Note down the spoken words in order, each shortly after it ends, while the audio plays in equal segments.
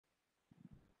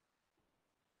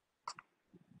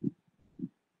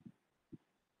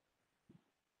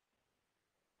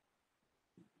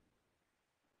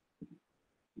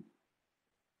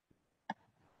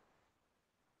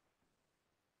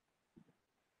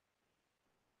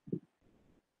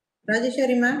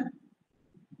Rajeshwari ma'am.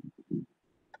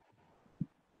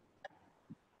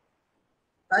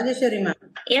 Rajeshwari ma'am.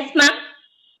 Yes, ma'am.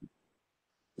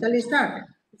 Shall we start?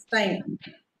 It's time.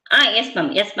 Yes,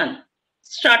 ma'am. Yes, ma'am.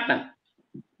 Start, ma'am.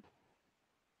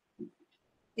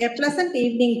 A pleasant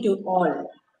evening to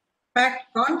all. Pat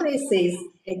Conway says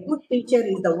a good teacher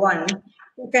is the one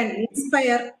who can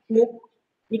inspire hope,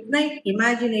 ignite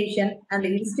imagination, and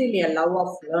instill a love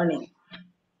of learning.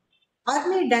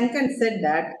 Arne Duncan said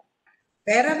that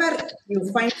wherever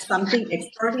you find something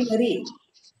extraordinary,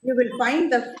 you will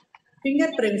find the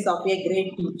fingerprints of a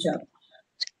great teacher.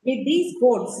 With these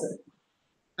quotes,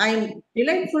 I am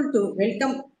delightful to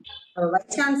welcome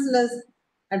Vice Chancellors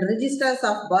and Registrars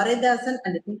of Bharathidasan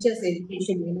and Teachers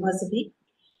Education University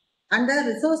and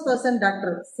the resource person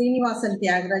Dr. Srinivasan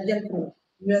Tyagarajan from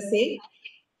USA.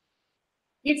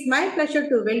 It's my pleasure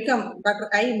to welcome Dr.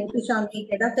 I.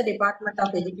 Muthuswamy, Head of the Department of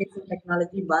Education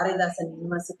Technology, Bharathidasan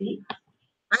University,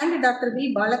 and Dr.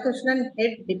 V. Balakrishnan,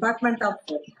 Head Department of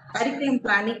Curriculum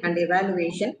Planning and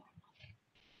Evaluation,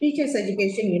 Teachers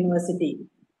Education University.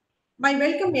 My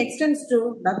welcome extends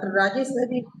to Dr.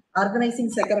 Rajeshwari, Organizing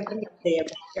Secretary of the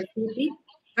FPP,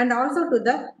 and also to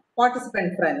the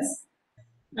participant friends.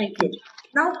 Thank you.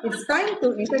 Now it's time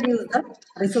to introduce the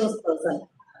resource person.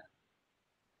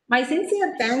 My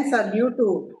sincere thanks are due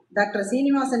to Dr.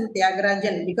 Srinivasan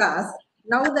Tyagarajan because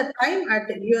now the time at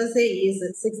USA is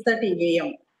 6:30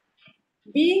 a.m.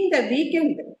 Being the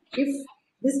weekend, if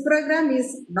this program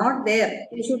is not there,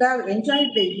 you should have enjoyed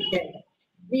the weekend.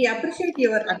 We appreciate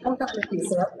your accountability,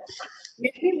 sir.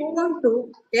 Let me move on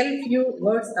to tell few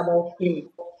words about him.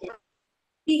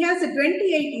 He has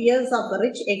 28 years of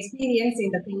rich experience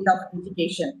in the field of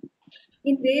education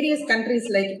in various countries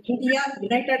like India,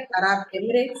 United Arab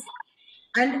Emirates,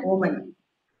 and Oman.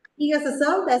 He has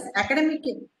served as academic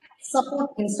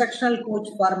support instructional coach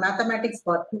for mathematics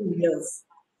for 2 years.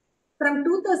 From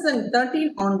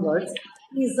 2013 onwards,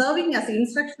 he is serving as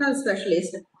instructional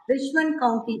specialist, Richmond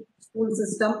County School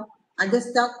System,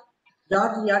 Augusta,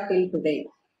 Georgia till today.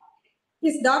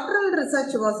 His doctoral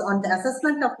research was on the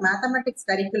assessment of mathematics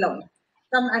curriculum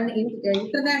from an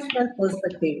international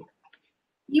perspective.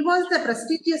 He was the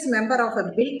prestigious member of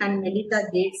a Bill and Melinda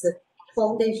Gates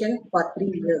Foundation for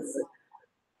 3 years.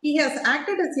 He has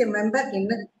acted as a member in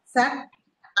SAT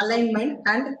alignment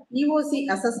and EOC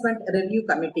assessment review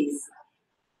committees.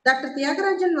 Dr.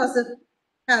 Tyagarajan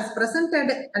has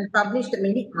presented and published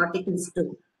many articles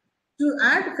too. To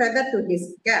add feather to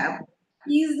his cap,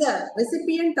 he is the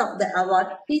recipient of the award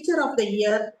Teacher of the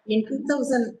Year in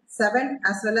 2007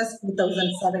 as well as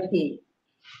 2017.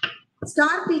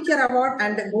 Star Teacher Award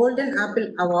and Golden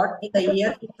Apple Award in the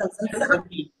year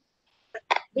 2017.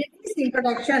 With this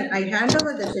introduction, I hand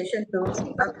over the session to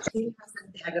Dr. Srinivasan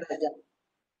Tyagarajan.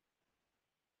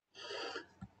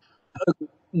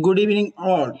 Good evening,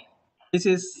 all. This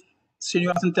is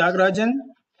Srinivasan Tyagarajan,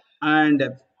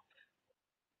 and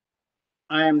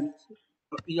I am.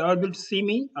 You are able to see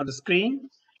me on the screen,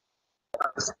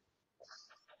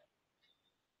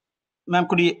 ma'am.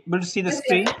 Could you able to see the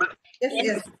screen?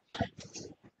 Yes.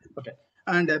 Okay.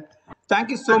 And thank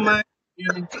you so much.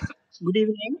 Good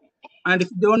evening. And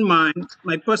if you don't mind,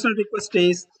 my personal request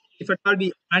is, if at all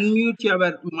we unmute your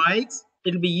mics,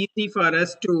 it'll be easy for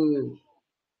us to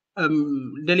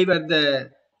deliver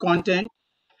the content.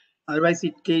 Otherwise,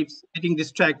 it keeps getting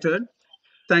distracted.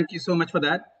 Thank you so much for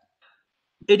that.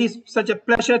 It is such a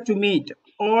pleasure to meet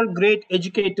all great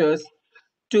educators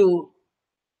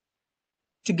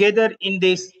together in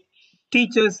this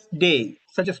Teachers' Day,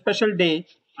 such a special day.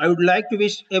 I would like to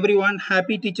wish everyone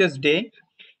happy Teachers' Day.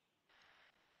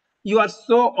 You are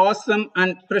so awesome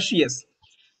and precious.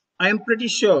 I am pretty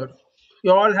sure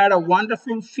you all had a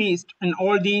wonderful feast in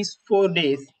all these 4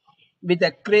 days with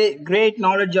a great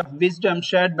knowledge of wisdom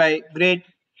shared by great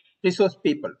resource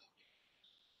people.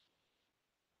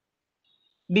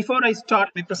 Before I start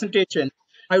my presentation,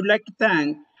 I would like to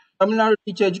thank Tamil Nadu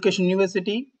Teacher Education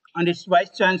University and its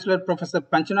Vice Chancellor, Professor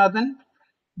Panchanathan,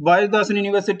 Bharathidasan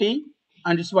University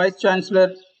and its Vice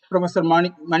Chancellor, Professor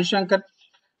Manishankar,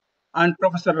 and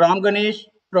Professor Ram Ganesh,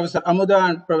 Professor Amuda,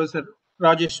 and Professor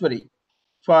Rajeshwari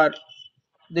for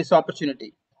this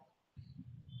opportunity.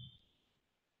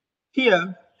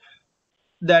 Here,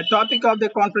 the topic of the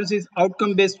conference is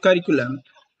outcome-based curriculum.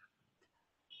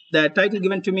 The title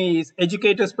given to me is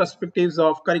Educators' Perspectives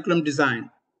of Curriculum Design.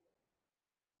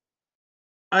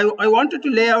 I wanted to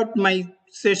lay out my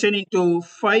session into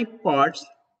 5 parts.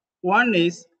 One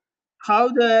is how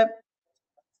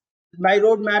my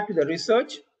roadmap to the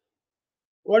research.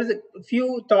 What is a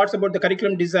few thoughts about the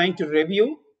curriculum design to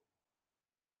review?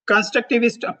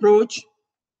 Constructivist approach,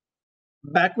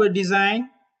 backward design,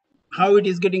 how it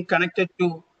is getting connected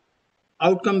to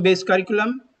outcome-based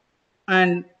curriculum.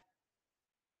 And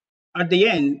at the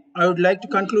end, I would like to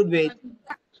conclude with,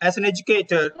 as an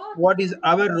educator, what is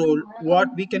our role,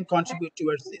 what we can contribute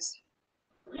towards this.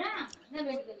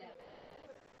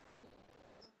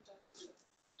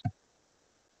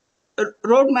 A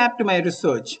roadmap to my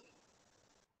research.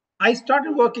 I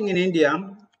started working in India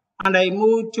and I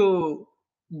moved to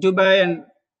Dubai and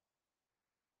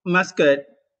Muscat,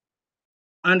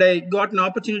 and I got an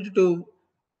opportunity to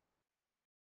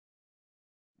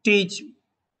teach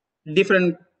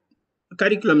different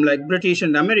curriculum like British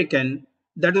and American.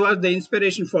 That was the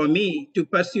inspiration for me to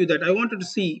pursue that. I wanted to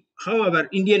see how our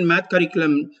Indian math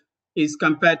curriculum is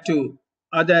compared to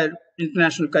other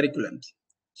international curriculums.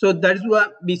 So that's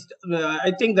what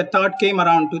I think the thought came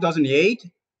around 2008,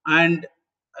 and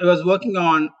I was working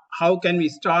on how can we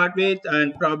start with,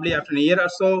 and probably after a year or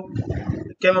so,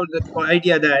 came up with the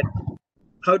idea that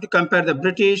how to compare the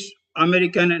British,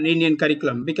 American, and Indian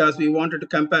curriculum, because we wanted to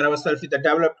compare ourselves with the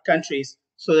developed countries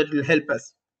so that it will help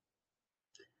us.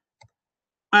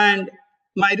 And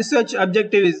my research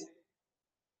objective is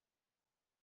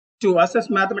to assess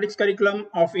mathematics curriculum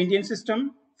of Indian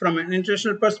system from an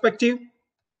international perspective,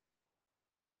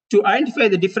 to identify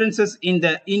the differences in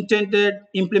the intended,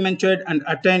 implemented, and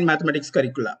attained mathematics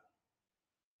curricula.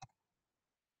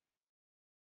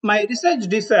 My research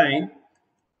design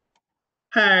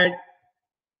had,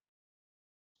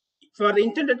 for the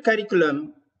intended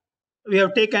curriculum, we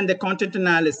have taken the content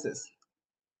analysis.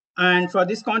 And for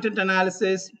this content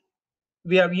analysis,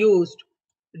 we have used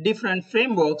different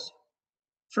frameworks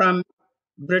from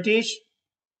British,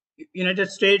 United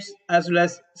States, as well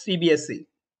as CBSE.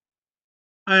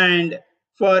 And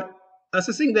for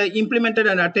assessing the implemented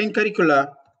and attained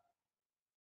curricula,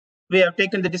 we have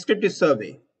taken the descriptive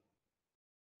survey.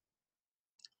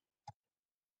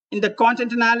 In the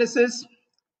content analysis,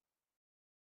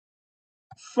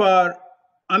 for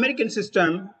American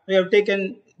system, we have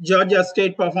taken Georgia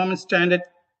State Performance Standard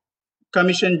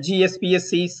Commission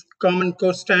GSPSC's Common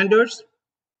Core Standards.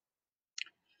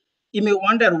 You may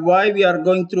wonder why we are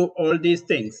going through all these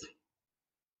things.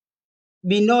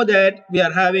 We know that we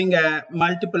are having a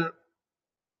multiple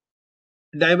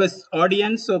diverse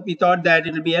audience, so we thought that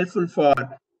it will be helpful for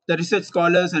the research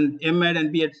scholars and MEd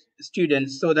and BEd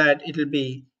students so that it will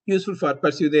be useful for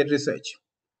pursue their research.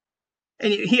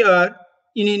 And here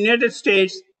in the United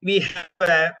States, we have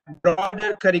a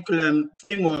broader curriculum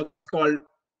framework called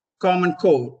Common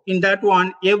Core. In that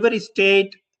one, every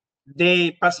state,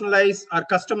 they personalize or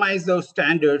customize those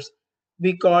standards.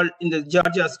 We call, in the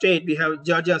Georgia state, we have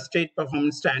Georgia State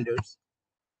Performance Standards.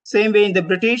 Same way in the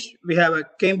British, we have a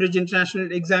Cambridge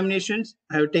International Examinations.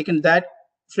 I have taken that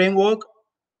framework.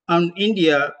 On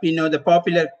India, we know the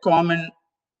popular Common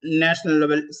National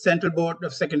Level Central Board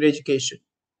of Secondary Education.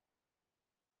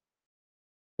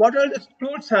 What all the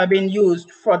tools have been used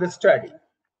for the study?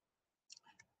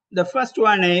 The first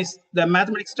one is the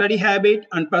Mathematics Study Habit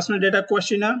and Personal Data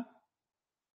Questionnaire.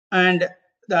 And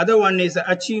the other one is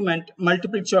the Achievement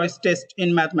Multiple Choice Test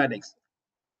in Mathematics.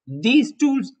 These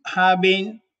tools have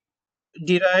been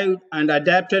derived and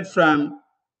adapted from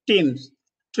TIMSS,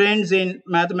 Trends in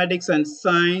Mathematics and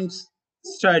Science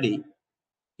Study.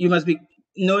 You must be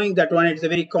knowing that one. It's a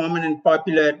very common and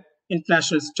popular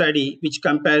international study which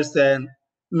compares the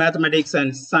mathematics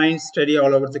and science study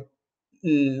all over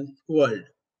the world.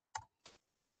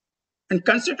 And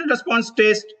constructed response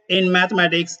test in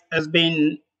mathematics has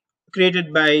been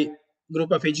created by a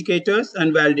group of educators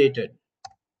and validated.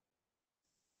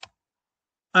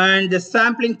 And the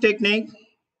sampling technique,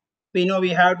 we know we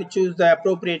have to choose the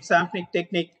appropriate sampling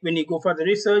technique when you go for the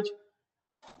research.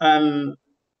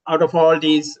 Out of all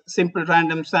these simple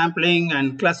random sampling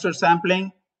and cluster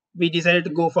sampling, we decided to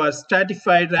go for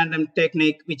stratified random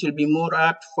technique, which will be more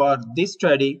apt for this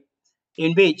study,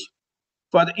 in which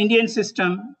for the Indian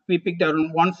system, we picked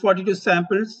around 142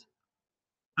 samples.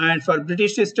 And for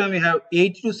British system, we have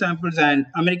 82 samples, and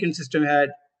American system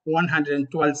had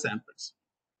 112 samples.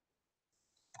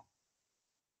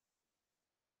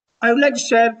 I would like to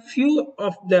share a few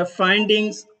of the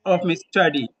findings of my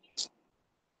study.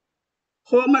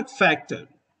 Homework factor.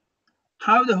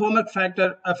 How the homework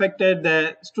factor affected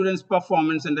the students'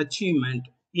 performance and achievement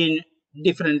in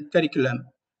different curriculum.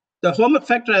 The homework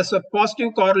factor has a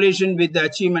positive correlation with the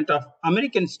achievement of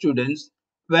American students,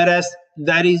 whereas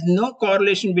there is no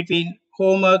correlation between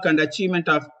homework and achievement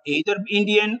of either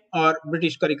Indian or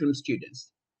British curriculum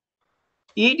students.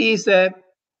 It is a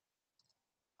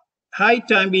high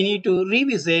time we need to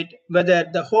revisit whether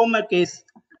the homework is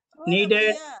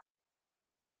needed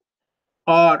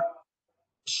or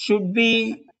should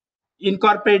be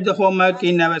incorporate the homework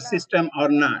in our system or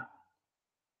not.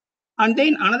 And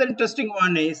then another interesting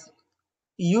one is,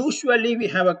 usually we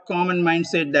have a common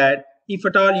mindset that if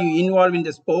at all you involve in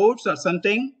the sports or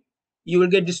something, you will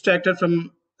get distracted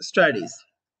from studies.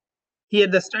 Here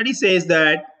the study says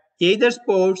that either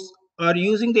sports or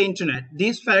using the internet,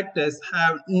 these factors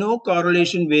have no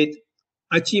correlation with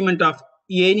achievement of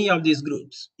any of these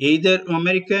groups, either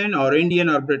American or Indian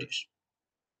or British.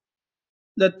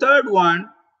 The third one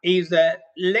is the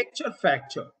lecture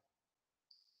factor.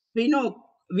 We know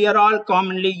we are all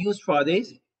commonly used for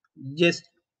this, just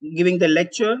giving the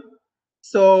lecture.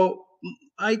 So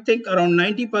I think around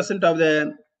 90% of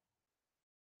the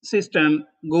system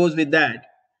goes with that.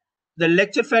 The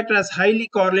lecture factor is highly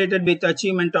correlated with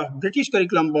achievement of British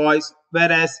curriculum boys,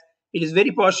 whereas it is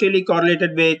very partially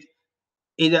correlated with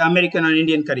either American or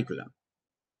Indian curriculum.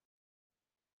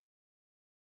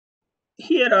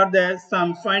 Here are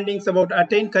some findings about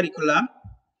attained curriculum.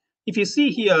 If you see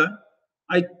here,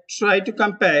 I try to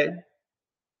compare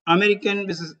American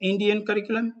versus Indian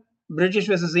curriculum, British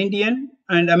versus Indian,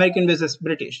 and American versus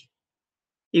British.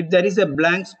 If there is a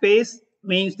blank space,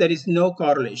 means there is no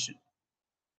correlation.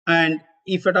 And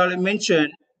if at all I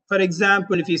mention, for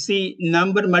example, if you see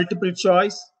number multiple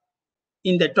choice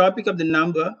in the topic of the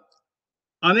number,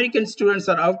 American students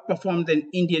are outperformed than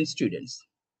Indian students.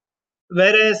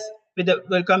 Whereas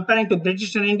when comparing to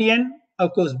British and Indian,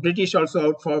 of course, British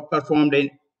also outperformed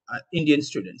in Indian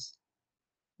students.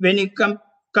 When you come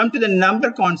to the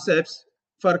number concepts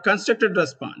for constructed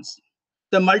response,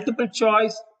 the multiple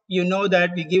choice, you know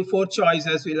that we give 4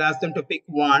 choices, we'll ask them to pick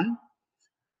one,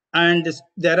 and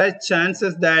there are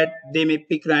chances that they may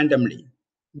pick randomly.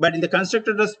 But in the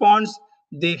constructed response,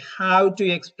 they have to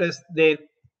express their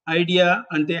idea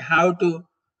and they have to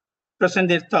present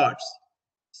their thoughts.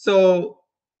 So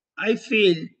I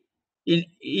feel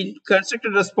in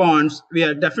constructed response, we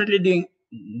are definitely doing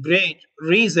great.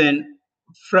 Reason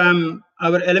from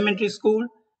our elementary school,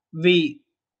 we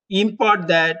impart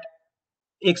that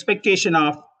expectation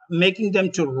of making them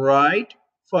to write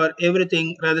for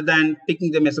everything rather than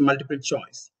picking them as a multiple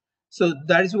choice. So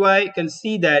that is why you can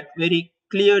see that very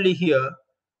clearly here.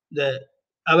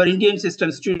 Our Indian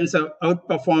system students have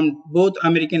outperformed both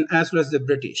American as well as the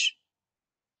British.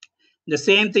 The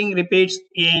same thing repeats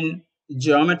in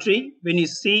geometry. When you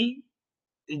see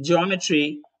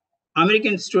geometry,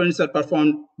 American students are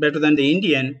performed better than the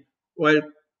Indian, while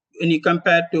when you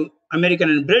compare to American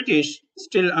and British,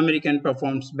 still American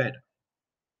performs better.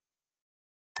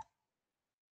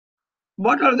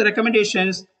 What are the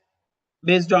recommendations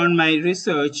based on my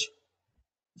research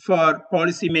for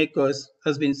policymakers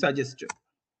has been suggested?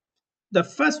 The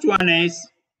first one is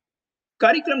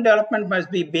curriculum development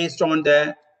must be based on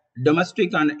the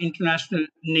domestic and international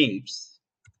needs.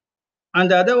 And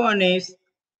the other one is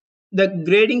the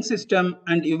grading system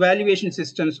and evaluation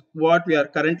systems, what we are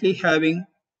currently having,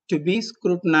 to be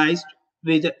scrutinized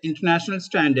with the international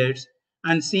standards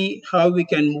and see how we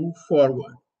can move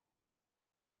forward.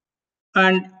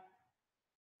 And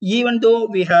even though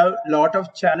we have a lot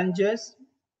of challenges,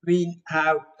 we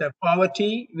have the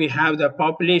poverty, we have the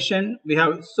population, we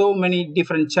have so many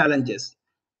different challenges.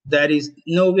 There is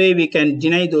no way we can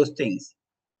deny those things.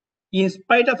 In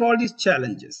spite of all these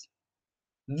challenges,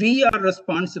 we are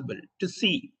responsible to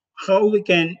see how we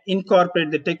can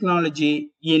incorporate the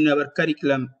technology in our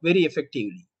curriculum very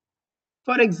effectively.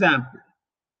 For example,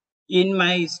 in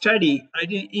my study, I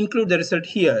didn't include the result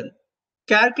here.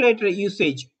 Calculator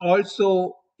usage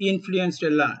also influenced a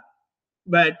lot.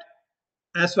 But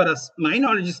as far as my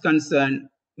knowledge is concerned,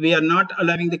 we are not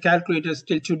allowing the calculators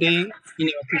till today in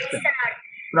our system.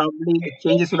 Probably the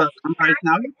changes would have come right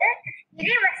now.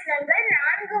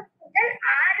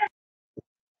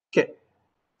 Okay.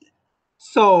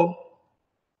 So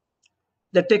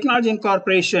the technology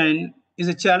incorporation is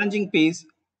a challenging piece.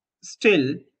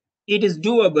 Still, it is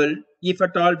doable if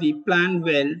at all we plan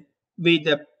well with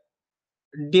the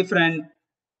different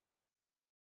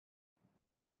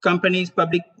companies,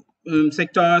 public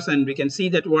sectors, and we can see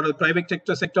that what are the private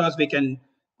sectors we can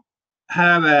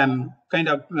have kind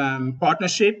of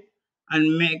partnership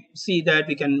and see that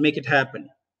we can make it happen.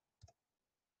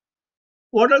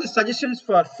 What are the suggestions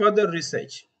for further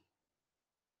research?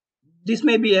 This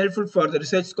may be helpful for the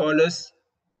research scholars,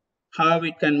 how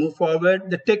it can move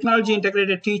forward. The technology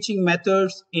integrated teaching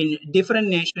methods in different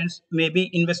nations may be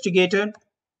investigated.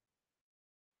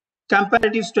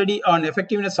 Comparative study on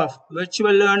effectiveness of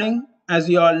virtual learning. As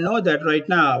you all know that right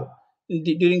now,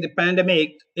 during the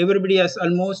pandemic,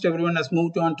 almost everyone has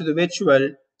moved on to the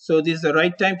virtual. So this is the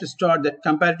right time to start that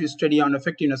comparative study on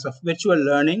effectiveness of virtual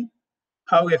learning,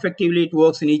 how effectively it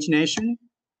works in each nation.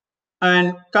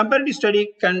 And comparative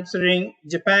study considering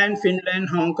Japan, Finland,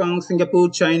 Hong Kong,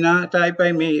 Singapore, China,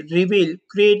 Taipei may reveal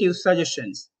creative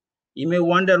suggestions. You may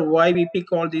wonder why we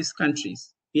pick all these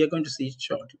countries. We are going to see it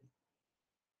shortly.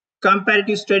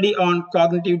 Comparative study on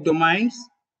cognitive domains.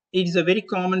 It is a very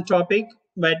common topic,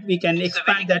 but we can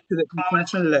expand that to the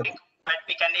international level.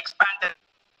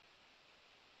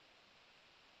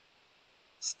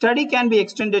 Study can be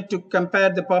extended to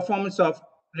compare the performance of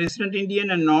resident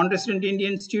Indian and non-resident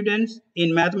Indian students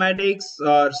in mathematics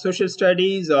or social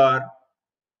studies or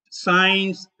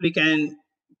science. We can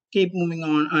keep moving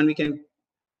on and we can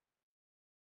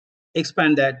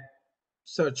expand that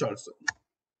search also.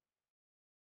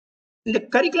 In the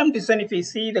curriculum design, if we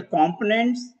see the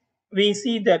components, we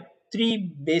see the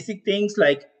three basic things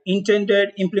like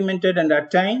intended, implemented, and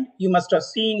attained. You must have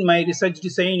seen my research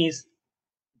design is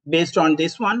based on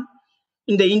this one.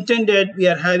 In the intended, we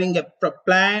are having a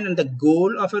plan and the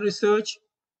goal of a research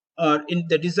or in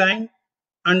the design.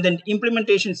 And then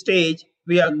implementation stage,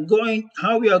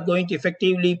 how we are going to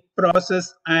effectively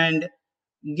process and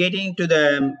getting to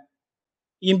the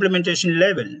implementation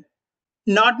level.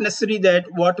 Not necessarily that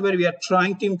whatever we are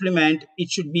trying to implement,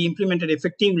 it should be implemented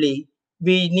effectively.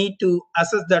 We need to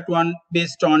assess that one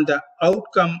based on the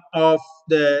outcome of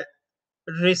the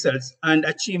results and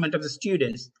achievement of the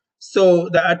students. So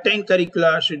the attained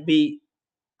curricula should be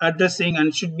addressing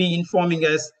and should be informing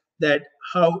us that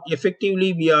how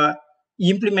effectively we are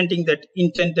implementing that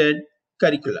intended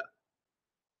curricula.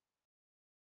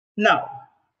 Now,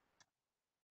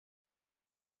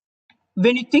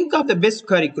 when you think of the best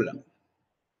curriculum,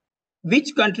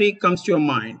 which country comes to your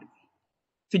mind?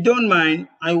 If you don't mind,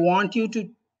 I want you to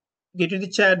get to the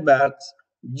chat box,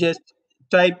 just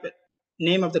type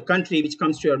name of the country which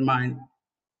comes to your mind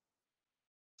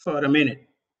for a minute.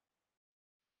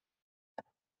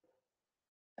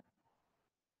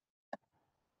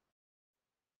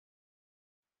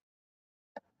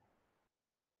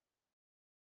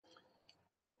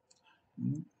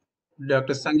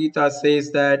 Dr. Sangeeta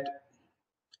says that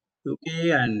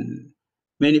UK, and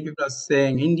many people are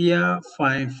saying India,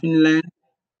 Finland,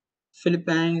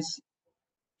 Philippines,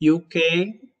 UK.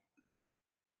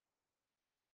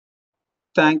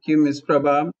 Thank you, Ms.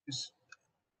 Prabha.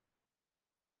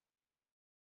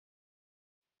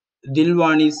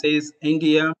 Dilwani says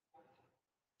India.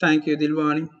 Thank you,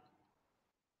 Dilwani.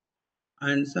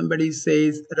 And somebody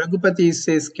says, Raghupati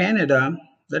says Canada.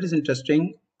 That is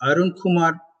interesting. Arun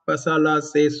Kumar Pasala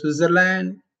says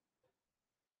Switzerland.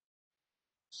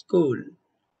 School.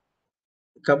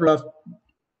 A couple of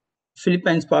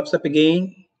Philippines pops up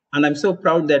again. And I'm so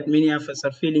proud that many of us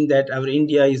are feeling that our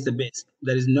India is the best.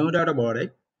 There is no doubt about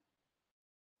it.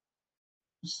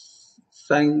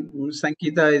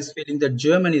 Sankita is feeling that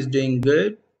Germany is doing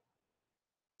good.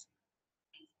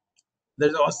 That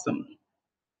is awesome.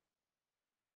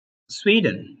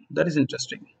 Sweden, that is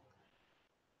interesting.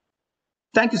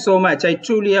 Thank you so much. I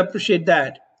truly appreciate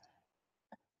that.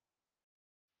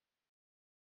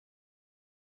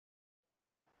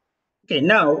 Okay,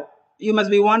 now you must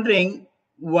be wondering,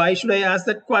 why should I ask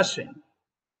that question?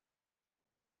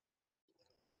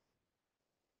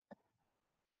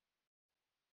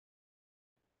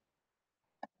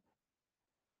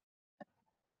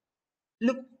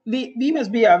 Look, we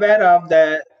must be aware of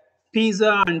the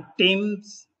PISA and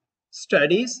TIMSS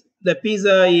studies. The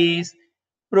PISA is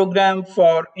Program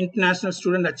for International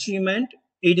Student Achievement.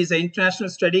 It is an international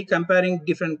study comparing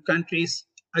different countries'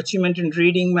 achievement in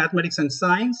reading, mathematics, and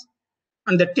science.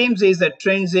 And the TIMSS is the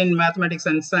Trends in Mathematics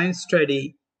and Science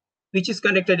study, which is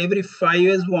conducted every 5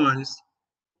 years once.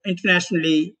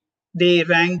 Internationally, they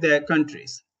rank their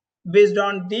countries. Based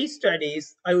on these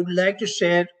studies, I would like to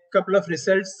share a couple of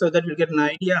results so that we'll get an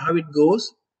idea how it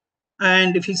goes.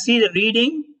 And if you see the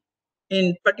reading,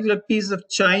 in particular pieces of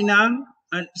China,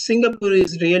 and Singapore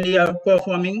is really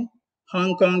outperforming.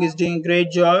 Hong Kong is doing a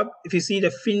great job. If you see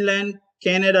the Finland,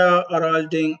 Canada are all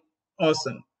doing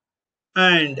awesome.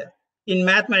 And in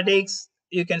mathematics,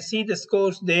 you can see the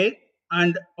scores there,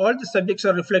 and all the subjects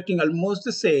are reflecting almost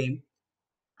the same.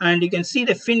 And you can see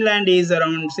that Finland is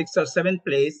around 6th or 7th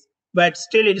place, but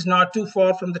still it is not too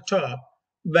far from the top.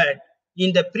 But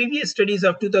in the previous studies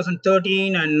of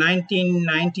 2013 and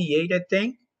 1998, I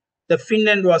think, the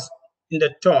Finland was in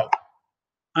the top.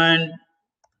 And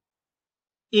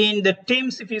in the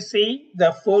TIMSS, if you see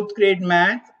the 4th grade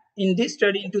math, in this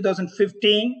study in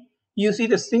 2015, you see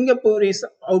the Singapore is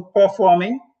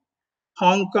outperforming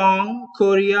Hong Kong,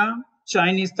 Korea,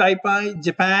 Chinese Taipei,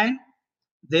 Japan.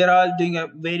 They're all doing a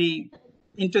very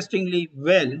interestingly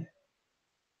well.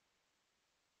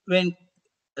 When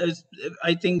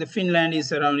I think the Finland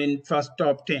is around in first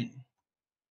top 10.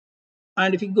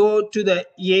 And if you go to the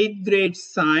 8th grade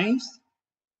science,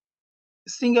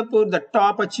 Singapore, the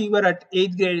top achiever at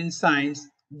 8th grade in science,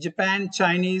 Japan,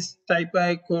 Chinese,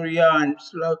 Taipei, Korea, and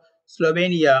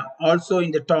Slovenia also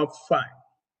in the top 5.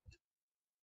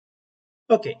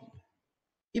 Okay,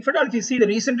 if at all, if you see the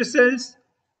recent results,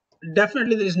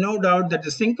 definitely there is no doubt that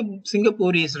the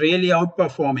Singapore is really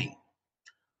outperforming.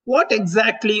 What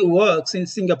exactly works in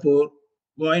Singapore?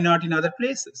 Why not in other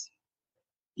places?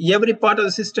 Every part of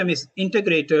the system is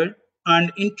integrated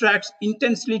and interacts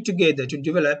intensely together to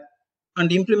develop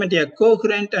and implement a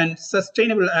coherent and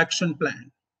sustainable action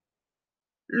plan.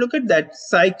 Look at that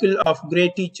cycle of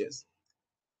great teachers,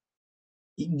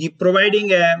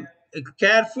 providing a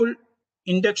careful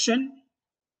induction,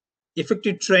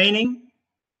 effective training,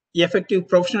 effective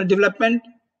professional development.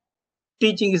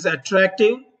 Teaching is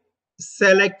attractive,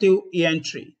 selective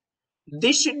entry.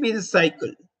 This should be the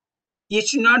cycle. It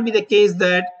should not be the case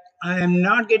that I am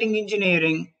not getting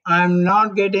engineering, I am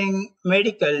not getting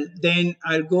medical, then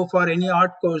I'll go for any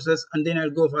art courses and then I'll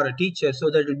go for a teacher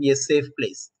so that it will be a safe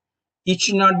place. It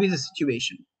should not be the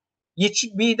situation. It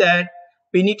should be that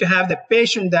we need to have the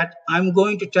passion that I'm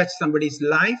going to touch somebody's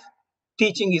life.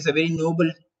 Teaching is a very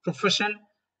noble profession.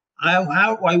 I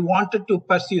wanted to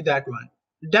pursue that one.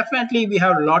 Definitely, we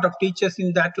have a lot of teachers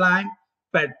in that line,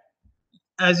 but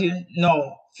as you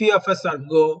know, few of us are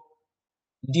go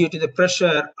due to the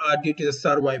pressure or due to the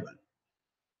survival.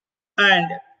 And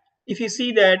if you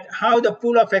see that how the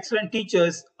pool of excellent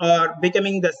teachers are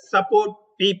becoming the support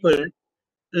people,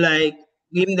 like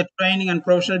giving the training and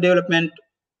professional development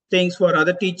things for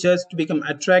other teachers to become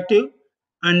attractive,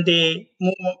 and they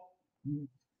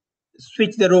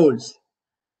switch the roles.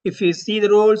 If you see the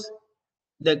roles,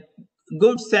 the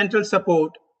good central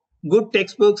support, good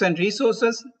textbooks and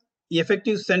resources,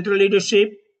 effective central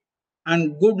leadership,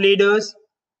 and good leaders,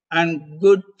 and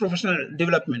good professional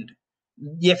development,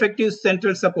 the effective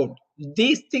central support.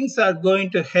 These things are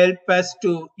going to help us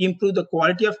to improve the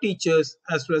quality of teachers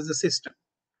as well as the system.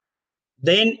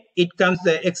 Then it comes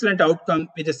the excellent outcome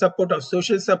with the support of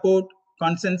social support,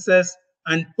 consensus,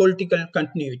 and political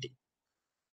continuity.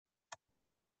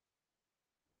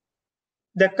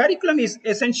 The curriculum is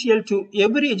essential to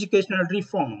every educational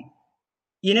reform.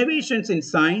 Innovations in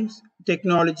science,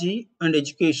 technology, and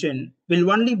education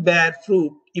will only bear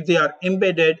fruit if they are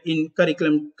embedded in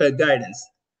curriculum guidance.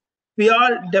 We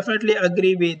all definitely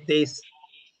agree with this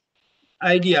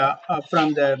idea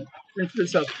from the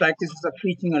principles of practices of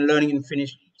teaching and learning in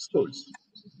Finnish schools.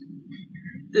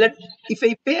 If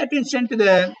I pay attention to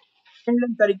the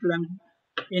Finland curriculum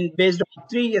in based on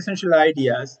 3 essential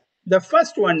ideas, the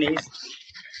first one is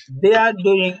they are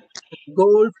doing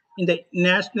goals in the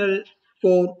national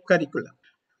core curriculum.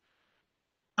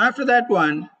 After that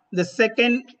one, the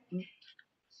second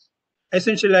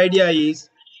essential idea is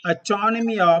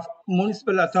autonomy of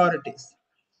municipal authorities.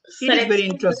 It Sir, is very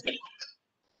excuse interesting. me.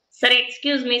 Sir,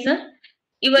 excuse me, sir.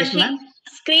 Your Yes, ma'am.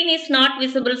 screen is not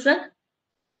visible, sir.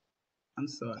 I'm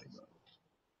sorry.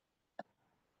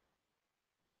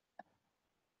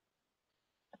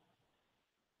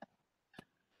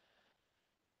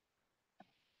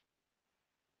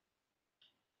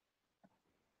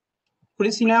 Could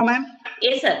you see now, ma'am?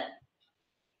 Yes, sir.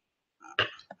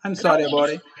 I'm sorry about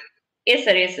it. Yes,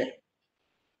 sir. Yes, sir.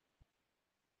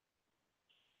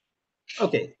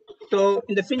 Okay. So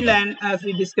in the Finland, as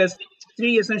we discussed,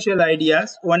 3 essential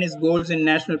ideas. One is goals in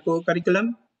national core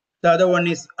curriculum. The other one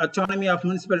is autonomy of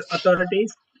municipal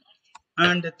authorities.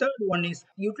 And the third one is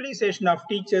utilization of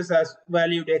teachers as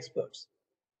valued experts.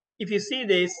 If you see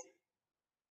this,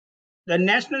 the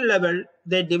national level,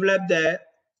 they develop the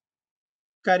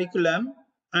curriculum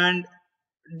and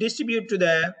distribute to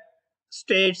the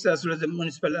states as well as the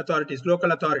municipal authorities,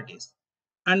 local authorities.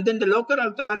 And then the local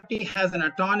authority has an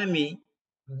autonomy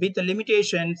with the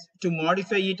limitations to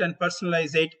modify it and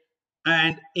personalize it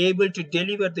and able to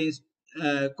deliver this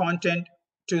content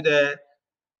to the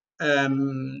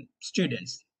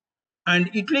students. And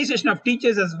utilization of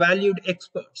teachers as valued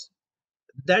experts.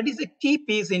 That is a key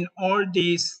piece in all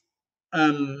these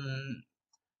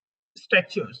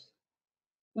structures.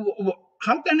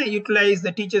 How can I utilize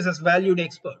the teachers as valued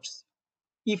experts?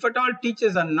 If at all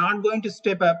teachers are not going to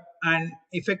step up and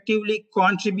effectively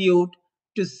contribute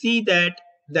to see that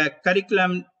the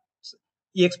curriculum,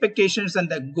 the expectations and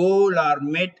the goal are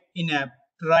met in a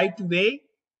right way,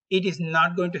 it is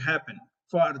not going to happen.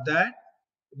 For that,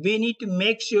 we need to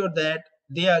make sure that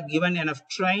they are given enough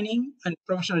training and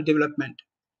professional development.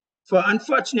 For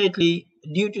unfortunately,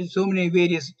 due to so many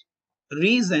various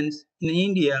reasons in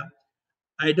India,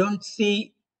 I don't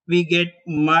see we get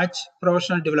much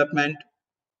professional development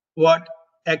what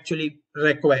actually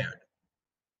required.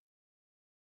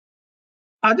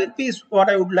 Other piece, what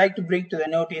I would like to bring to the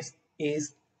notice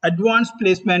is advanced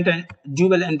placement and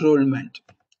dual enrollment.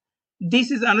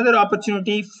 This is another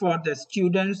opportunity for the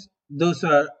students, those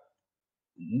who are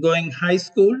going high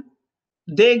school.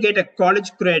 They get a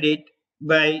college credit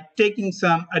by taking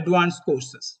some advanced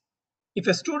courses. If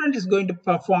a student is going to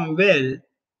perform well,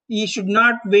 he should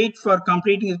not wait for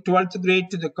completing the 12th grade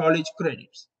to the college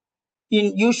credits.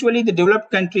 In usually the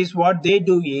developed countries, what they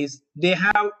do is they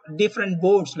have different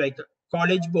boards like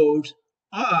college boards,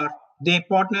 or they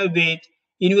partner with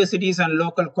universities and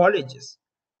local colleges,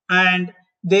 and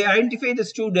they identify the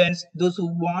students, those who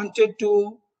wanted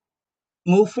to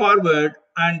move forward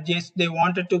and just they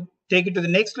wanted to take it to the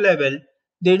next level.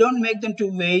 They don't make them to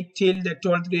wait till the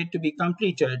 12th grade to be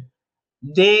completed.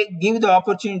 They give the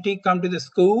opportunity, come to the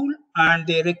school, and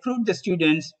they recruit the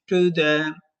students to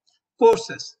the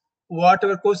courses.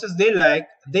 Whatever courses they like,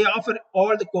 they offer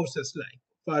all the courses, like,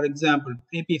 for example,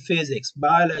 AP Physics,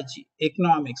 Biology,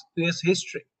 Economics, US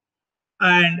History,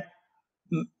 and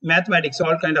mathematics,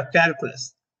 all kind of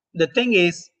calculus. The thing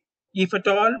is, if at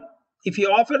all, if you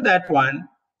offer that one,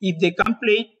 if they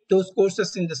complete those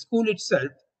courses in the school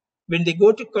itself, when they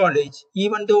go to college,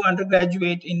 even though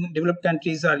undergraduate in developed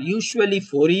countries are usually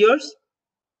 4 years,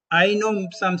 I know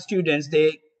some students,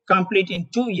 they complete in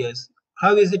 2 years.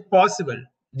 How is it possible?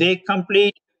 They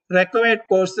complete required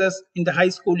courses in the high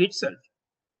school itself.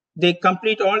 They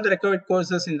complete all the required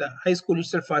courses in the high school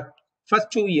itself for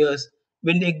first 2 years.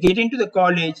 When they get into the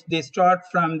college, they start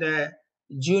from the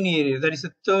junior year, that is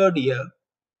the third year,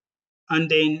 and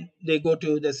then they go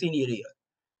to the senior year.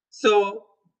 So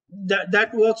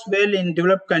that works well in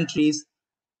developed countries.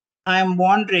 I'm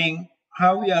wondering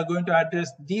how we are going to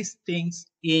address these things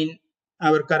in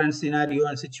our current scenario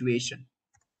and situation.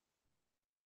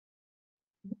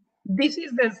 This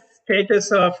is the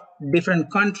status of different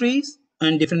countries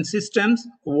and different systems,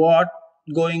 what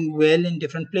going well in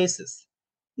different places.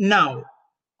 Now,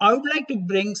 I would like to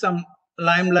bring some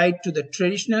limelight to the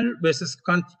traditional versus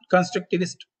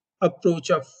constructivist approach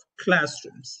of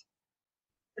classrooms.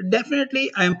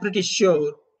 Definitely, I am pretty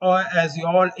sure, or as you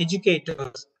all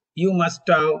educators, you must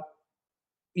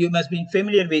be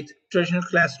familiar with traditional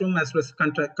classroom as well as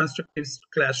constructivist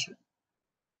classroom.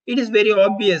 It is very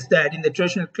obvious that in the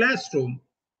traditional classroom,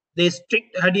 the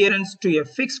strict adherence to a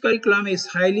fixed curriculum is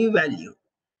highly valued.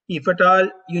 If at all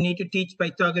you need to teach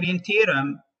Pythagorean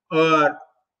theorem or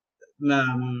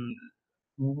um,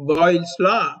 Boyle's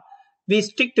law, we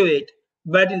stick to it.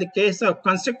 But in the case of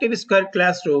constructivist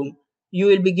classroom, you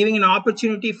will be giving an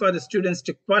opportunity for the students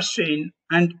to question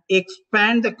and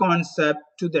expand the concept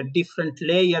to the different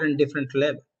layer and different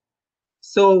level.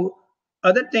 So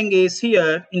other thing is,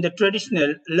 here in the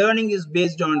traditional, learning is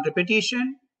based on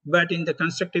repetition, but in the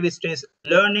constructivist case,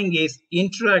 learning is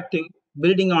interactive,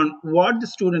 building on what the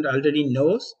student already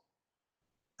knows.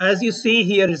 As you see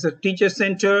here is a teacher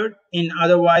centered, in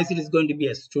otherwise it is going to be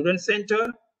a student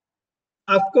centered.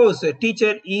 Of course, a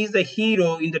teacher is the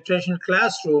hero in the traditional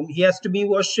classroom. He has to be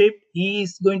worshipped. He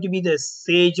is going to be the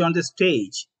sage on the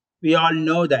stage. We all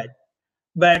know that.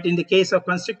 But in the case of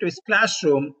constructivist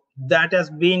classroom, that has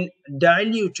been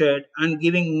diluted and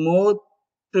giving more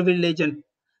privilege and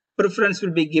preference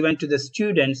will be given to the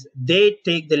students. They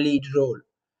take the lead role.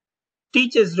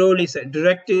 Teacher's role is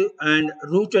directive and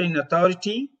rooted in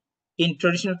authority in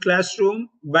traditional classroom,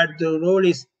 but the role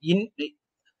is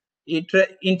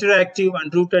interactive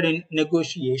and rooted in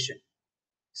negotiation.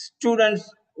 Students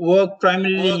work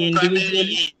primarily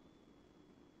individually,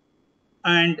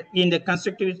 and in the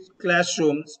constructive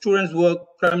classroom, students work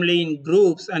primarily in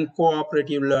groups and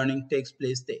cooperative learning takes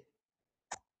place there.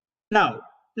 Now,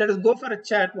 let us go for a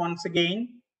chat once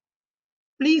again.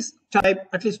 Please type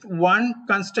at least one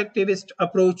constructivist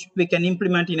approach we can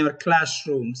implement in our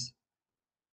classrooms.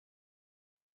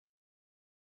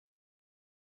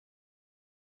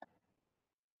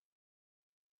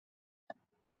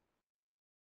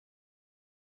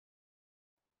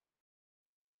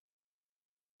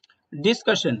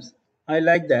 Discussions. I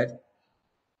like that.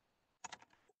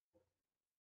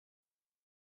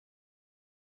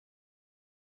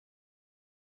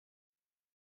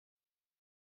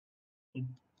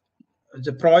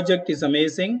 The project is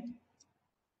amazing.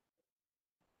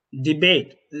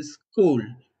 Debate is cool.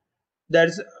 That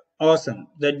is awesome.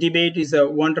 The debate is a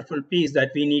wonderful piece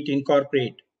that we need to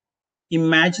incorporate.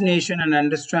 Imagination and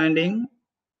understanding.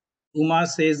 Uma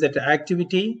says that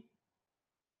activity.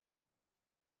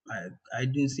 I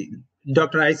didn't see.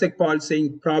 Dr. Isaac Paul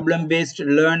saying problem-based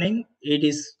learning. It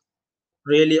is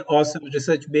really awesome,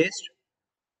 research-based.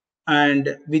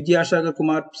 And Vidyashagar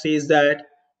Kumar says that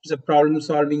it's a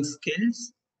problem-solving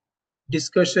skills,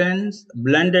 discussions,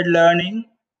 blended learning.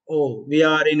 Oh, we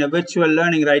are in a virtual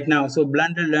learning right now. So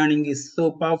blended learning is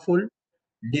so powerful.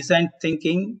 Design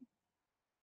thinking,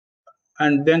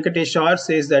 and Venkatesh R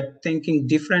says that thinking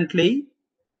differently.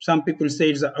 Some people say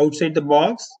it's outside the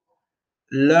box.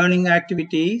 Learning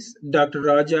activities. Dr.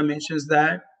 Raja mentions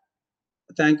that.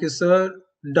 Thank you, sir.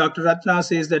 Dr. Ratna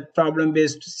says that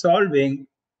problem-based solving,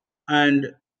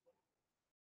 and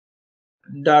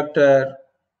Dr.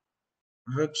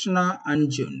 Rakshana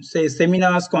Anjun says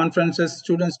seminars, conferences,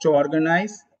 students to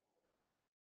organize.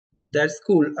 That's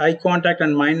cool. Eye contact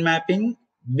and mind mapping,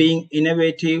 being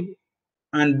innovative,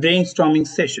 and brainstorming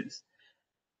sessions.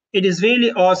 It is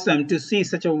really awesome to see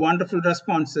such a wonderful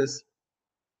responses.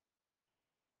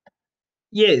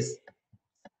 Yes,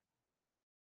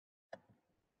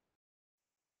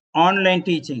 online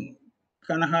teaching.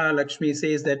 Kanaha Lakshmi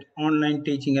says that online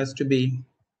teaching has to be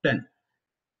done.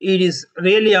 It is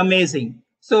really amazing.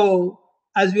 So,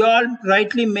 as we all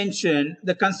rightly mentioned,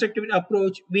 the constructive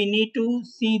approach, we need to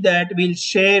see that we'll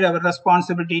share our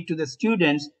responsibility to the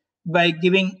students by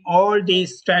giving all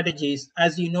these strategies.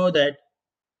 As you know that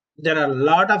there are a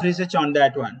lot of research on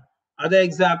that one. Other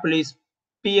example is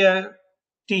peer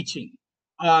teaching,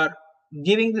 or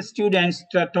giving the students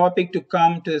the topic to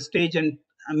come to the stage and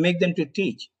make them to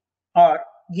teach, or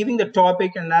giving the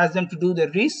topic and ask them to do the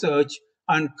research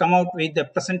and come out with the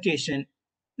presentation.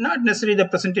 Not necessarily the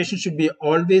presentation should be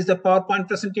always the PowerPoint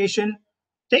presentation.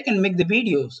 They can make the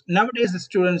videos. Nowadays, the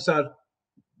students are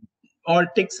all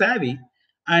tech savvy,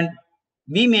 and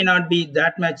we may not be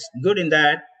that much good in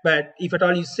that, but if at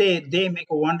all you say, they make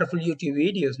a wonderful YouTube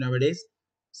videos nowadays.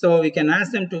 So we can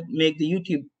ask them to make the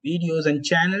YouTube videos and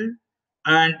channel,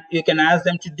 and you can ask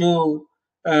them to do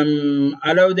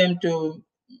allow them to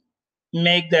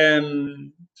make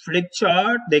them flip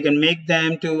chart. They can make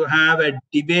them to have a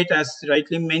debate, as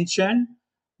rightly mentioned.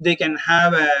 They can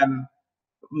have a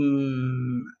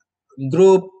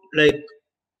group like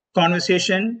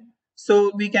conversation.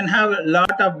 So we can have a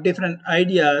lot of different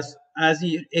ideas as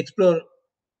you explore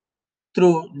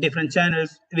through different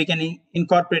channels. We can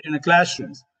incorporate in the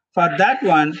classrooms. For that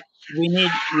one, we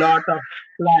need a lot of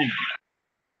planning.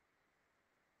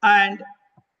 And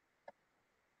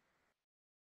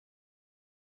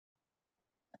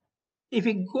if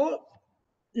we go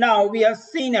now, we have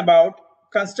seen about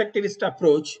constructivist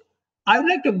approach. I would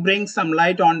like to bring some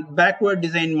light on backward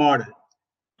design model.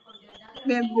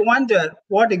 We wonder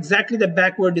what exactly the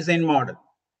backward design model.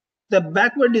 The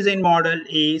backward design model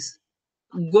is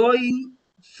going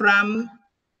from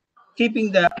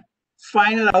keeping the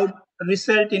final out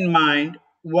result in mind.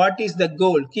 What is the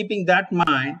goal? Keeping that in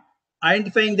mind,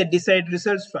 identifying the desired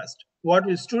results first. What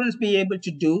will students be able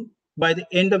to do by the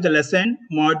end of the lesson,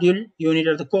 module, unit,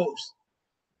 or the course?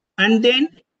 And then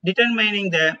determining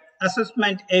the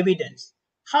assessment evidence.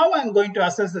 How I'm going to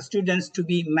assess the students to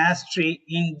be mastery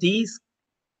in these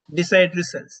desired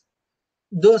results.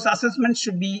 Those assessments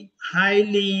should be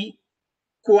highly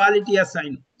quality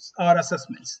assignments or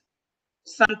assessments.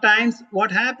 Sometimes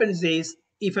what happens is,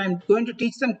 if I'm going to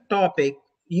teach some topic,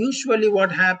 usually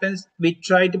what happens, we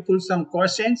try to pull some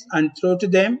questions and throw to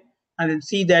them and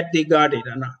see that they got it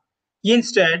or not.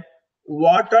 Instead,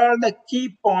 what are the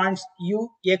key points you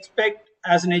expect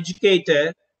as an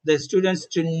educator the students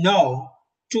to know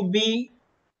to be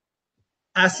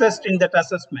assessed in that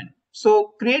assessment?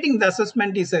 So creating the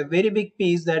assessment is a very big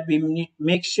piece that we need to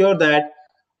make sure that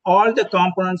all the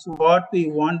components what we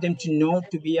want them to know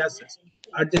to be assessed.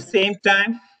 At the same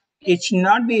time, it should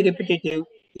not be repetitive,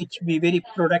 it should be very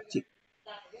productive.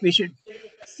 We should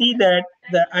see that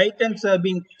the items have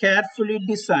been carefully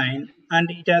designed and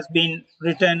it has been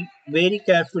written very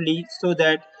carefully so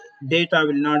that data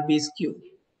will not be skewed.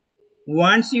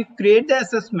 Once you create the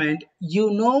assessment,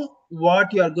 you know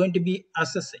what you are going to be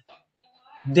assessing.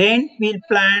 Then we'll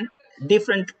plan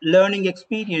different learning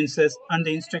experiences and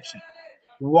the instruction.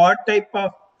 What type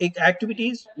of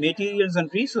activities, materials, and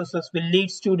resources will lead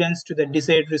students to the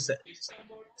desired results?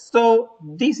 So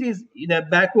this is the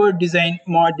backward design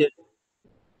model.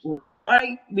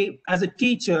 Why we, as a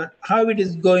teacher, how it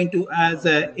is going to, as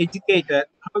an educator,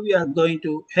 how we are going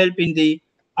to help in the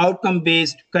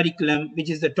outcome-based curriculum, which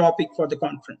is the topic for the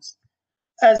conference.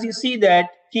 As you see that,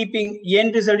 keeping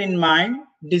end result in mind,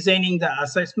 designing the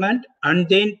assessment, and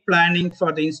then planning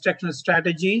for the instructional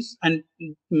strategies and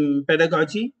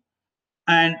pedagogy,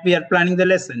 and we are planning the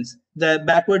lessons. The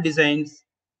backward designs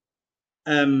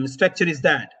structure is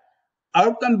that.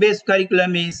 Outcome-based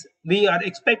curriculum is, we are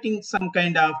expecting some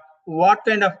kind of, what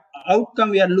kind of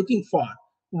outcome we are looking for.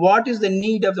 What is the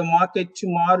need of the market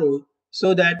tomorrow,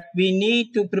 so that we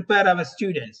need to prepare our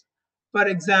students. For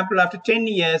example, after 10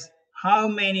 years, how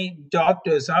many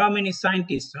doctors, how many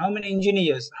scientists, how many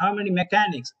engineers, how many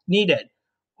mechanics needed,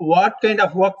 what kind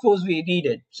of workforce we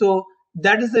needed. So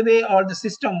that is the way all the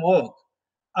system work.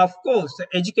 Of course,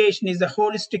 education is a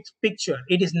holistic picture.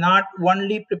 It is not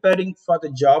only preparing for the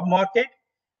job market,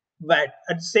 but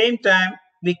at the same time,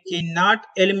 we cannot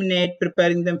eliminate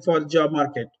preparing them for the job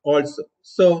market also.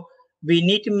 So we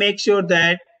need to make sure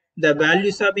that the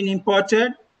values have been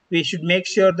imported. We should make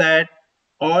sure that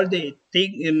all the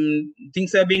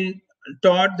things have been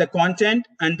taught, the content,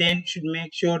 and then should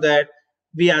make sure that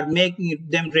we are making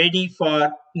them ready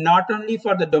for not only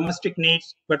for the domestic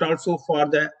needs, but also for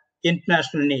the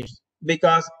international needs.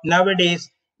 Because nowadays,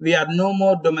 we are no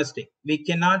more domestic. We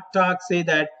cannot say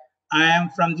that I am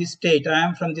from this state, I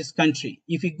am from this country.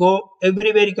 If you go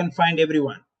everywhere, you can find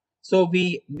everyone. So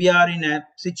we are in a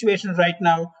situation right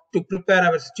now to prepare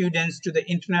our students to the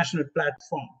international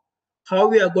platform. How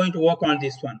we are going to work on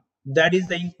this one? That is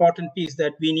the important piece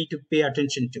that we need to pay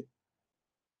attention to.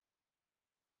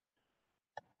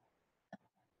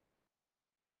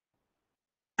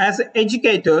 As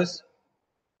educators,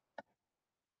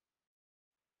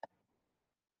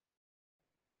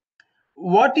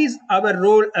 what is our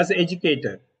role as an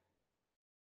educator?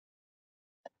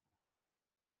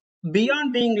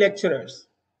 Beyond being lecturers,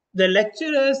 the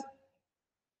lecturers,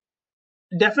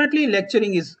 definitely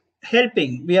lecturing is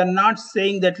helping. We are not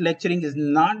saying that lecturing is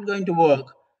not going to work,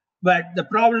 but the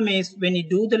problem is when you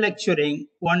do the lecturing,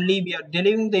 only we are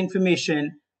delivering the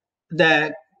information,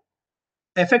 the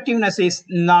effectiveness is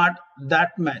not that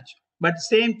much. But at the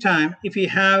same time, if you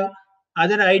have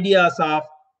other ideas of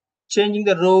changing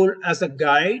the role as a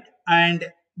guide, and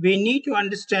we need to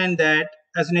understand that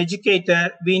as an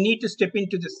educator, we need to step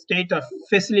into the state of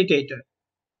facilitator.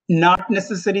 Not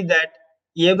necessary that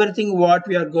everything what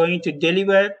we are going to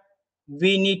deliver,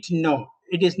 we need to know.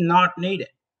 It is not needed.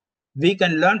 We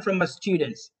can learn from our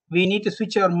students. We need to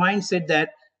switch our mindset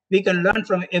that we can learn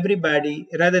from everybody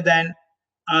rather than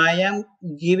I am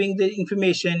giving the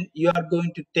information, you are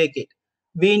going to take it.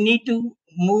 We need to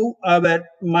move our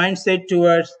mindset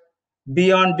towards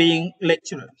beyond being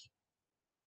lecturers.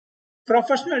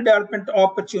 Professional development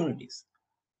opportunities.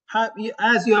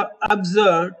 As you have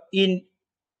observed in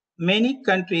many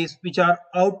countries which are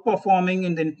outperforming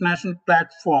in the international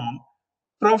platform,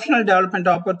 professional development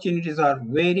opportunities are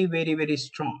very, very, very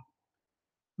strong.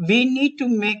 We need to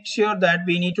make sure that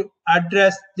we need to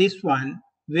address this one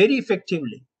very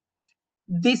effectively.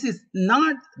 This is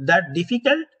not that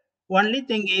difficult. Only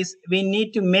thing is we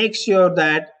need to make sure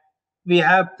that we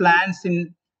have plans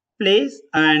in place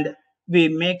and we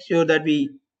make sure that we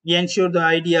ensure the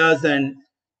ideas and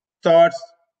thoughts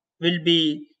will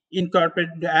be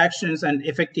incorporated into actions and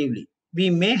effectively. We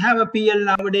may have a PL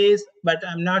nowadays, but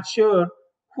I'm not sure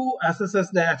who assesses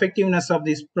the effectiveness of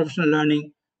these professional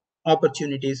learning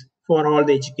opportunities for all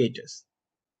the educators.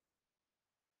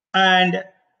 And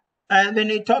when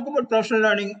we talk about professional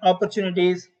learning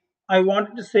opportunities, I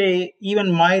wanted to say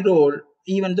even my role,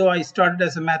 even though I started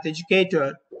as a math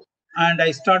educator and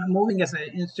I started moving as an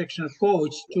instructional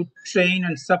coach to train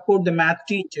and support the math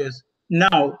teachers,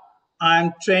 now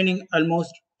I'm training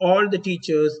almost all the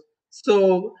teachers.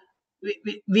 So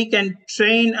we can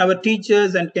train our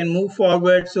teachers and can move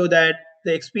forward so that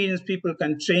the experienced people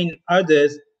can train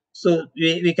others. So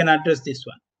we can address this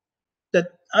one. The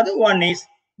other one is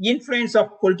influence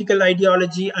of political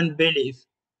ideology and belief.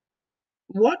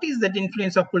 What is that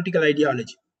influence of political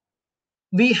ideology?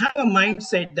 We have a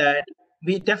mindset that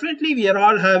we are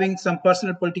all having some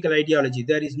personal political ideology.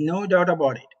 There is no doubt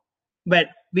about it. But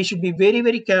we should be very,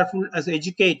 very careful as an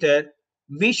educator.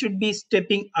 We should be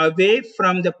stepping away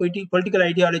from the political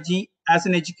ideology as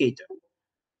an educator.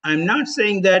 I'm not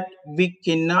saying that we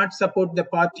cannot support the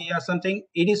party or something.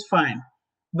 It is fine.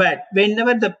 But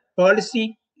whenever the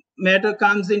policy matter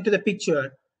comes into the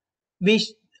picture, we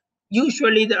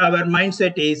usually our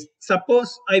mindset is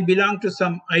suppose I belong to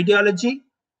some ideology.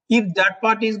 If that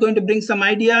party is going to bring some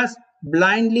ideas,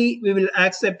 blindly we will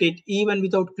accept it even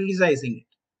without criticizing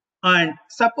it. And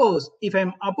suppose if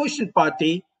I'm opposition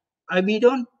party, we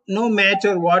don't, no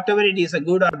matter whatever it is, a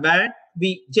good or bad,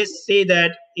 we just say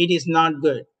that it is not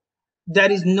good.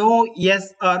 There is no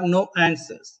yes or no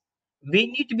answers. We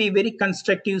need to be very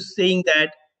constructive, saying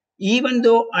that even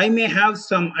though I may have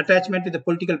some attachment to the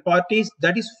political parties,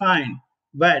 that is fine.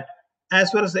 But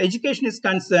as far as education is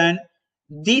concerned,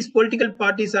 these political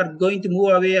parties are going to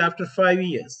move away after 5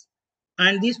 years,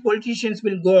 and these politicians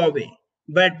will go away.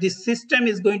 But this system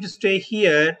is going to stay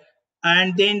here,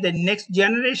 and then the next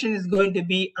generation is going to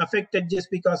be affected just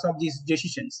because of these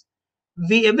decisions.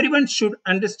 Everyone should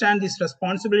understand this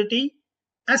responsibility.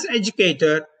 As an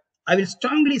educator, I will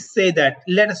strongly say that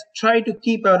let us try to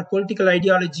keep our political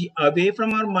ideology away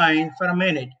from our mind for a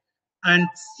minute and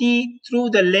see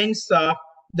through the lens of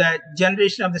the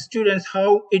generation of the students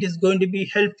how it is going to be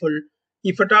helpful.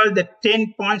 If at all the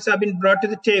 10 points have been brought to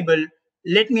the table,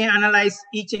 let me analyze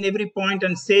each and every point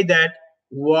and say that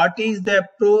what is the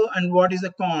pro and what is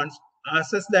the cons,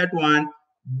 assess that one.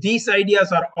 These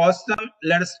ideas are awesome,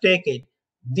 let us take it.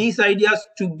 These ideas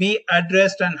to be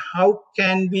addressed and how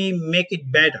can we make it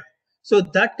better. So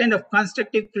that kind of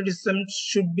constructive criticism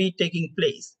should be taking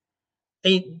place.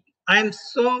 I'm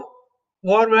so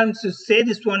overwhelmed to say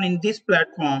this one in this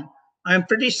platform. I'm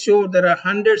pretty sure there are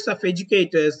hundreds of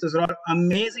educators. There are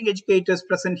amazing educators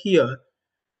present here.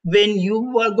 When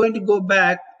you are going to go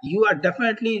back, you are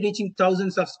definitely reaching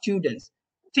thousands of students.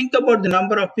 Think about the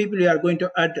number of people you are going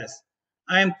to address.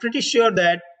 I am pretty sure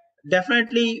that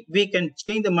definitely we can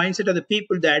change the mindset of the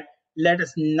people that let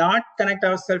us not connect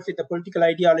ourselves with the political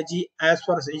ideology as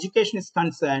far as education is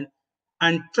concerned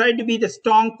and try to be the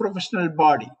strong professional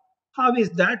body. How is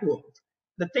that work?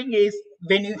 The thing is,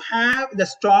 when you have the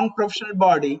strong professional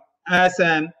body, as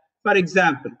for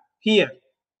example, here,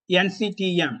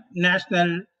 NCTM,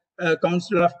 National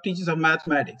Council of Teachers of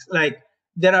Mathematics, like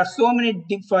there are so many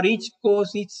for each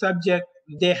course, each subject,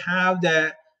 they have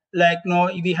the like no,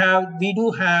 we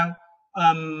do have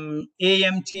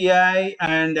AMTI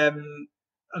and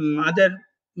other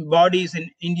bodies in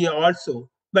India also.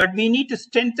 But we need to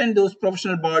strengthen those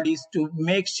professional bodies to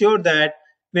make sure that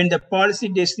when the policy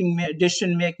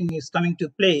decision making is coming to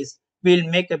place, we'll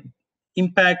make a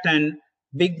impact and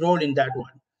big role in that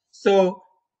one. So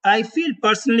I feel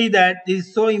personally that it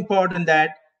is so important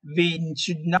that we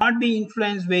should not be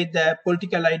influenced with the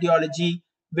political ideology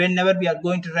whenever we are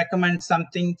going to recommend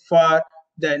something for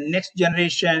the next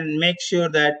generation, make sure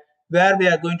that where we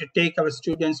are going to take our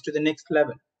students to the next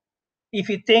level. If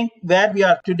you think where we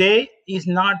are today is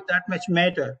not that much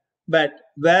matter, but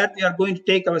where we are going to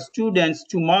take our students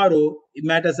tomorrow, it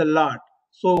matters a lot.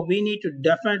 So we need to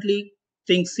definitely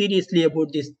think seriously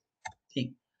about this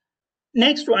thing.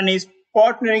 Next one is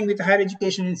partnering with higher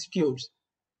education institutes.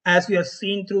 As we have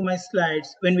seen through my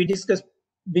slides, when we discussed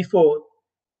before,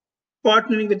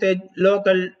 partnering with the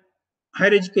local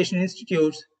higher education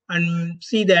institutes and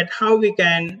see that how we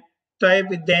can tie up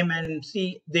with them and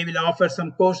see they will offer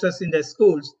some courses in the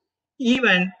schools.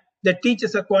 Even the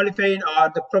teachers are qualified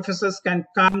or the professors can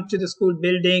come to the school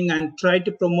building and try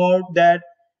to promote that.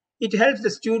 It helps the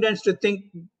students to think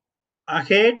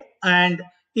ahead and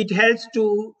it helps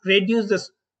to reduce the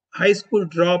high school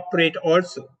drop rate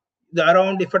also.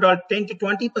 Around, if at all, 10 to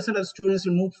 20% of students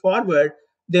will move forward,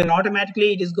 then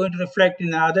automatically it is going to reflect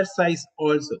in the other size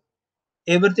also.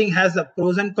 Everything has the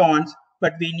pros and cons,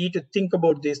 but we need to think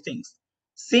about these things.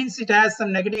 Since it has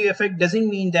some negative effect, doesn't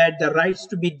mean that the rights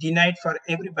to be denied for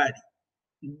everybody.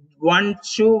 One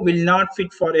shoe will not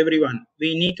fit for everyone.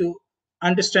 We need to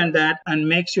understand that and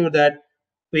make sure that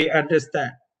we address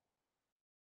that.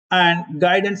 And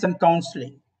guidance and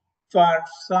counseling. For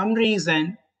some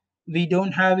reason, we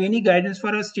don't have any guidance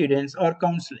for our students or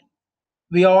counseling.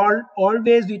 We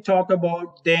always we talk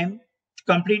about them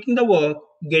completing the work,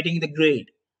 getting the grade.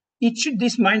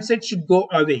 This mindset should go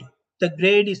away. The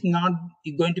grade is not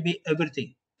going to be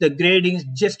everything. The grading is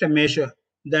just a measure.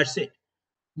 That's it.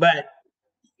 But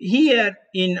here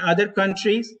in other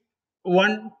countries,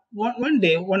 one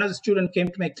day, one of the students came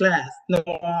to my class. No,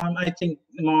 I think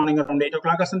morning around 8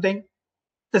 o'clock or something.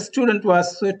 The student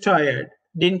was so tired,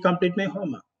 didn't complete my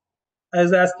homework. I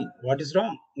was asking, what is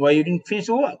wrong? Why you didn't finish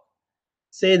the work?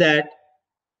 Say that.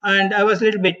 And I was a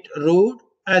little bit rude.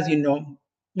 As you know,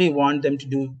 we want them to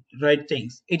do right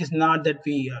things. It is not that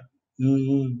we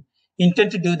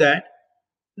intend to do that.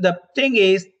 The thing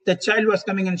is, the child was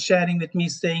coming and sharing with me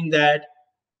saying that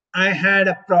I had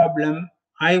a problem.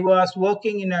 I was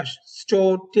working in a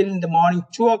store till in the morning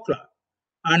 2 o'clock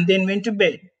and then went to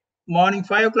bed. Morning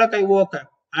 5 o'clock, I woke up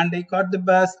and I caught the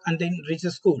bus and then reached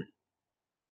the school.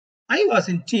 I was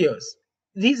in tears.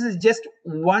 This is just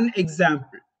one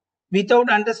example. Without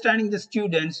understanding the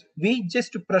students, we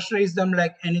just pressurize them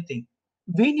like anything.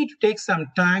 We need to take some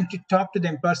time to talk to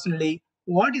them personally.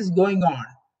 What is going on?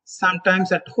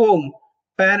 Sometimes at home,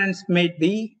 parents may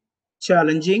be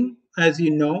challenging. As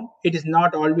you know, it is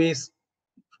not always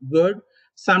good.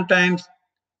 Sometimes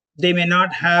they may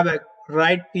not have a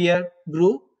right peer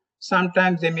group.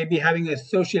 Sometimes they may be having a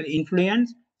social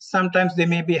influence. Sometimes they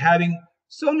may be having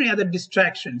so many other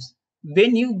distractions.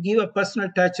 When you give a personal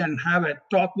touch and have a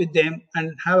talk with them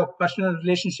and have a personal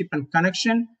relationship and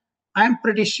connection, I'm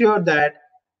pretty sure that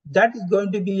that is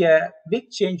going to be a big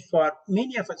change for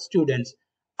many of our students.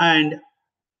 And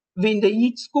when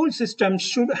each school system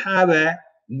should have a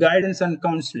guidance and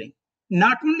counseling.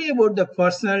 Not only about the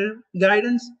personal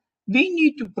guidance, we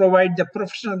need to provide the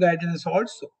professional guidance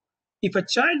also. If a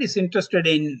child is interested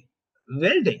in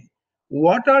welding,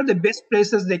 what are the best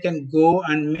places they can go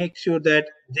and make sure that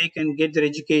they can get their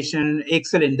education,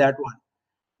 excel in that one?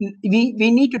 We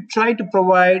need to try to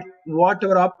provide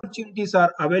whatever opportunities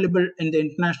are available in the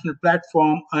international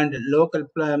platform and local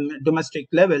domestic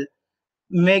level,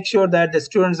 make sure that the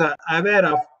students are aware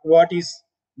of what is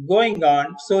going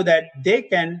on so that they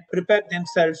can prepare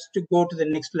themselves to go to the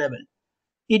next level.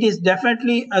 It is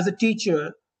definitely, as a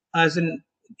teacher, as an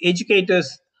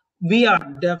educators, we are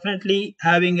definitely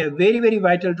having a very, very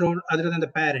vital role other than the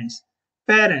parents.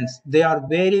 Parents, they are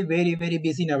very, very, very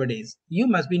busy nowadays. You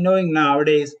must be knowing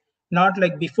nowadays, not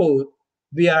like before,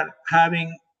 we are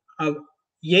having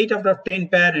 8 out of 10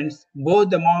 parents, both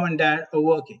the mom and dad are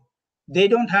working. They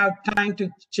don't have time to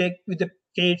check with the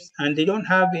kids and they don't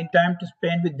have any time to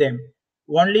spend with them.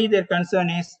 Only their concern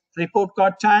is report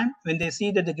card time. When they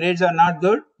see that the grades are not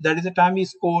good, that is the time we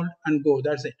scold and go.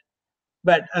 That's it.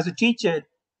 But as a teacher,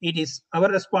 it is our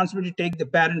responsibility to take the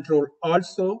parent role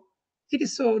also. It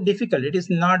is so difficult. It is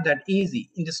not that easy.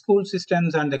 In the school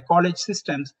systems and the college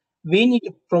systems, we need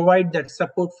to provide that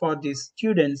support for these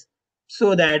students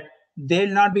so that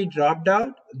they'll not be dropped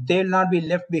out, they'll not be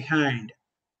left behind.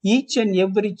 Each and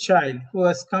every child who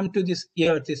has come to this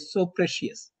earth is so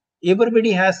precious.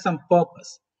 Everybody has some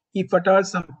purpose. If at all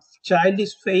some child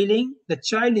is failing, the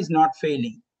child is not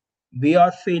failing. We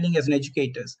are failing as an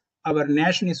educators. Our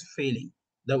nation is failing.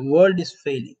 The world is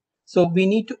failing. So we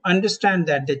need to understand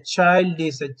that the child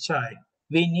is a child.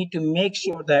 We need to make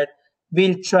sure that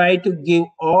we'll try to give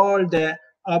all the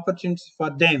opportunities for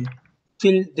them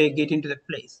till they get into the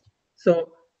place.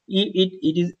 So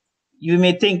it is, you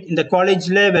may think in the college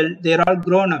level, they're all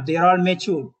grown up, they're all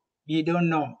mature. We don't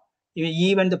know.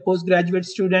 Even the postgraduate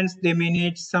students, they may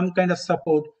need some kind of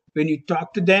support. When you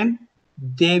talk to them,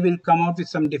 they will come out with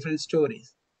some different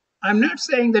stories. I'm not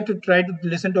saying that to try to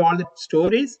listen to all the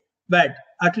stories, but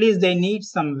at least they need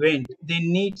some wind. They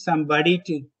need somebody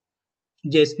to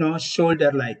just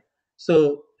shoulder like.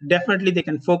 So definitely they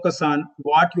can focus on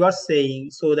what you are saying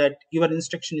so that your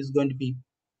instruction is going to be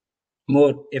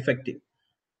more effective.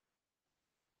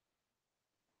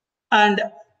 And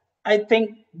I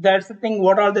think that's the thing.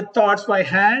 What are the thoughts I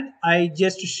had? I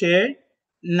just shared.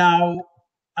 Now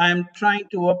I'm trying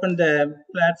to open the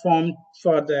platform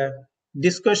for the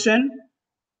discussion.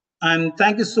 And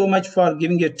thank you so much for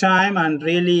giving your time. And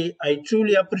really, I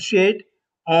truly appreciate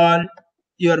all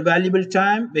your valuable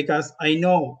time because I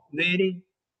know it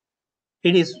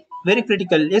is very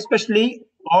critical, especially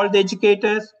all the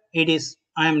educators.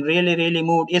 I'm really, really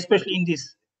moved, especially in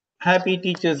this Happy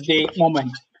Teachers Day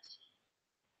moment.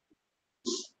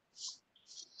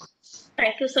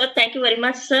 Thank you, sir. Thank you very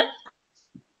much, sir.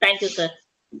 Thank you, sir.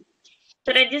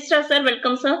 So, Registrar, sir,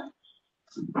 welcome, sir.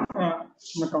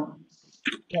 Welcome.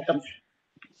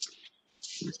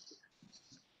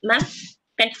 Ma'am,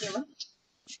 continue, ma'am.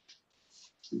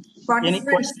 Any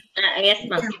questions? Yes,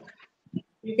 ma'am.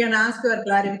 You can ask your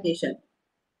clarification.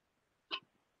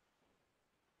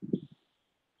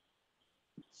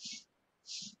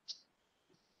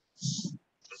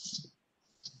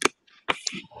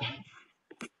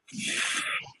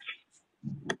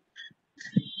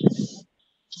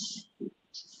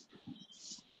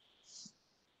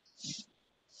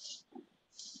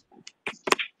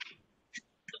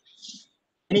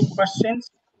 Any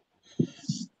questions?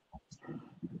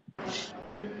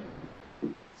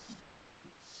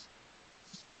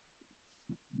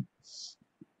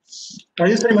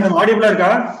 Registrar, madam, audible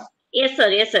irka? Yes, sir.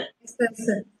 Yes, sir. Yes,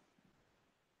 sir.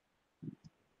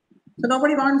 So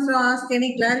nobody wants to ask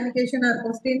any clarification or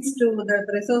questions to the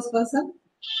resource person?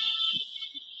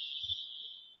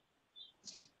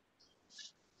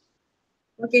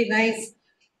 Okay, nice.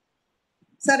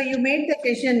 Sir, you made the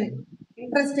session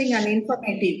interesting and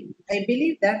informative. I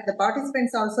believe that the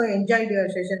participants also enjoyed your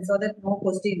session so that no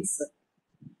questions.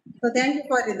 So thank you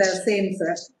for the same,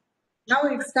 sir. Now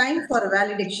it's time for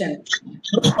valediction.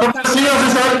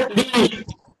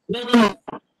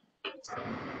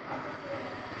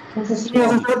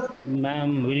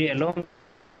 Ma'am, will you allow?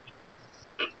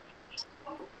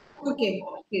 Okay,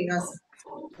 yes.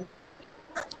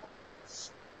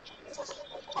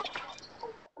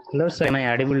 Hello, sir. Am I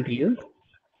audible to you?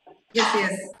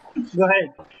 Yes. Go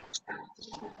ahead.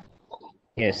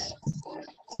 Yes.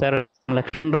 Sir,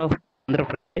 Lakshman Rao, Andhra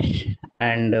Pradesh.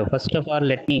 And first of all,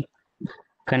 let me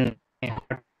convey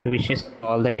wishes to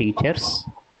all the teachers.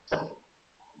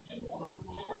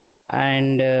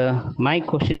 And my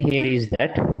question here is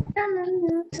that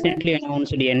recently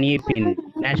announced the NEP,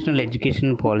 National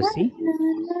Education Policy,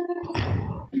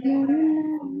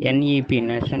 NEP,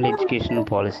 National Education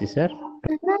Policy, sir.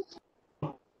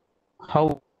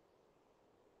 How?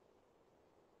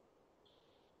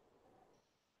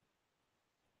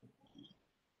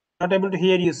 Not able to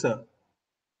hear you, sir.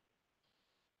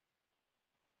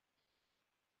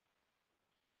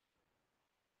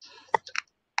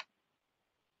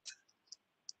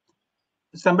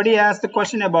 Somebody asked a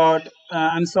question about,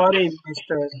 I'm sorry,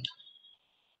 Mr.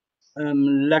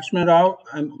 Lakshman Rao,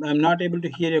 I'm not able to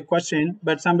hear your question,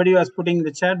 but somebody was putting in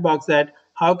the chat box that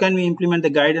how can we implement the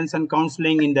guidance and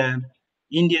counseling in the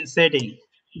Indian setting?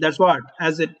 That's what,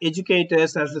 as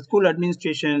educators, as the school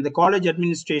administration, the college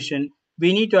administration,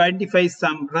 we need to identify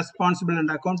some responsible and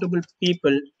accountable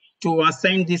people to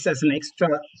assign this as an extra.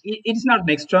 It's not an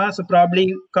extra, so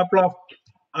probably a couple of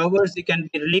hours you can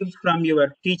be relieved from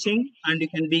your teaching and you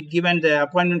can be given the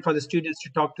appointment for the students to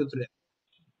talk to them.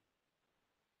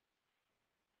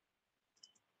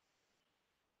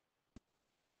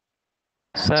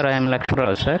 Sir, I am Lakshman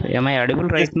Rao, sir. Am I audible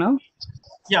right Yes. now?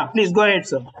 Yeah, please go ahead,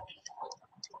 sir.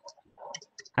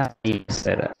 Yes,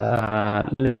 sir.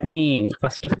 Let me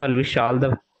first of all wish all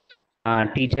the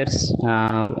teachers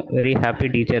very happy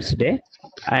Teachers Day.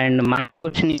 And my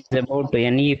question is about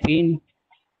NEP,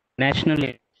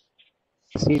 National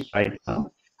Policy right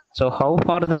now. So how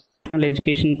far the National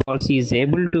Education Policy is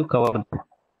able to cover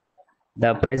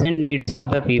the present needs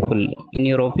of the people? In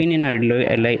your opinion, I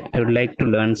would like to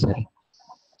learn, sir.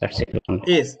 That's it.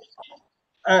 Yes.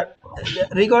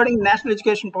 Regarding national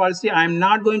education policy, I'm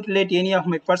not going to let any of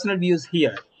my personal views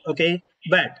here, okay?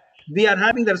 But we are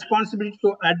having the responsibility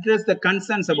to address the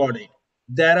concerns about it.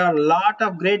 There are a lot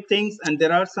of great things and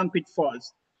there are some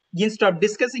pitfalls. Instead of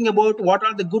discussing about what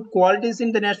are the good qualities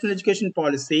in the national education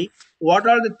policy, what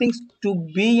are the things to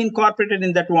be incorporated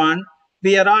in that one,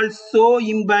 we are all so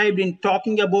imbibed in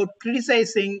talking about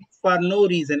criticizing for no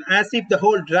reason, as if the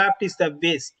whole draft is the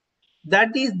waste.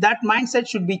 That mindset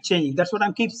should be changing. That's what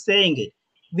I keep saying it.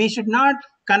 We should not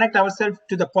connect ourselves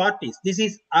to the parties. This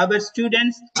is our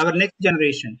students, our next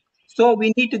generation. So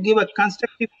we need to give a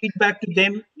constructive feedback to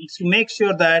them to make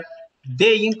sure that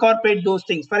they incorporate those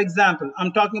things. For example,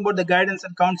 I'm talking about the guidance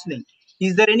and counseling.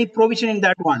 Is there any provision in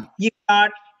that one? If not,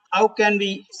 how can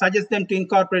we suggest them to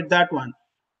incorporate that one?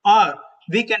 Or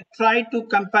we can try to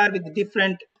compare with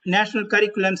different national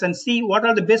curriculums and see what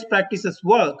are the best practices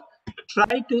work,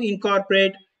 try to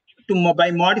incorporate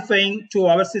by modifying to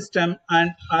our system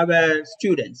and our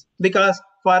students, because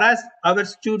for us our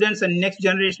students and next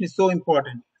generation is so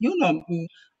important. Dr.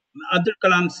 Abdul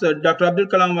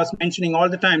Kalam was mentioning all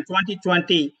the time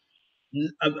 2020,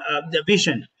 the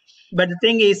vision. But the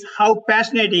thing is how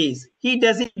passionate he is. He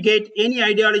doesn't get any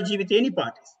ideology with any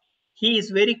parties. He is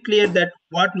very clear that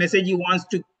what message he wants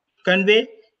to convey,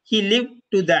 he lived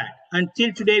to that.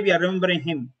 Until today, we are remembering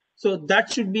him. So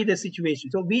that should be the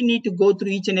situation. So we need to go through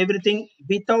each and everything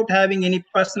without having any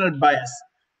personal bias.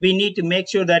 We need to make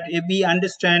sure that we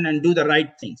understand and do the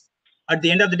right things. At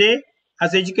the end of the day,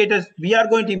 as educators, we are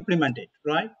going to implement it,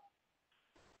 right?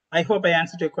 I hope I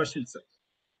answered your question, sir.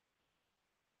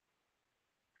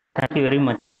 Thank you very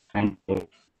much. Thank you.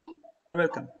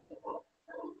 Welcome.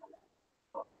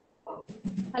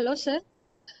 Hello, sir.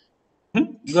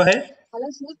 Go ahead. Hello,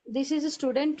 sir. This is a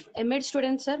student, MAd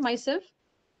student, sir, myself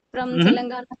from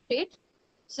Telangana state.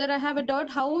 Sir, I have a doubt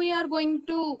how we are going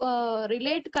to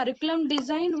relate curriculum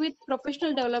design with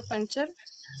professional development, sir.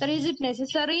 Sir, is it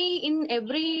necessary in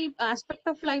every aspect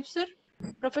of life, sir?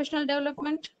 Professional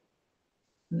development?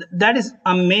 That is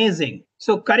amazing.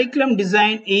 So curriculum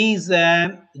design is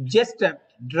just a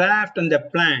draft on the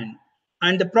plan,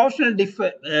 and the professional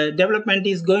development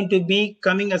is going to be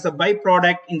coming as a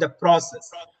byproduct in the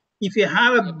process. If you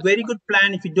have a very good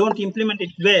plan, if you don't implement it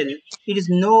well, it is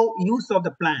no use of the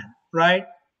plan, right?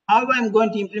 How I'm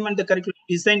going to implement the curriculum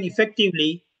design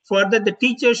effectively? Further, the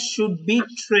teachers should be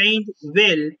trained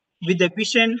well with the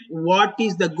vision, what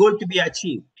is the goal to be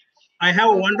achieved. I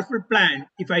have a wonderful plan.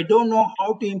 If I don't know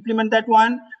how to implement that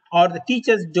one, or the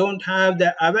teachers don't have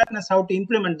the awareness how to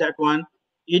implement that one,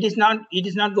 it is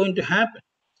not going to happen.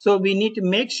 So we need to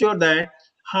make sure that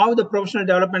how the professional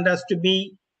development has to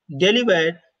be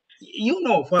delivered.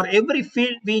 For every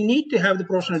field, we need to have the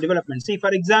professional development. See,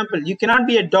 for example, you cannot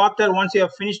be a doctor once you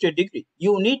have finished your degree.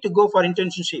 You need to go for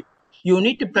internship. You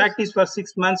need to practice for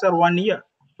 6 months or 1 year,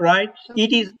 right?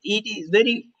 It is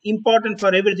very important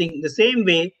for everything. The same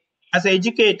way, as an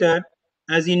educator,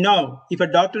 as you know, if a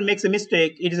doctor makes a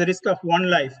mistake, it is a risk of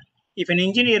one life. If an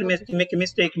engineer make a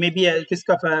mistake, maybe a risk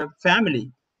of a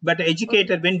family. But an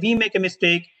educator, when we make a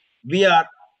mistake, we are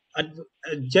a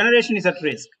generation is at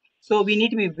risk. So we need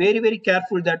to be very, very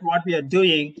careful that what we are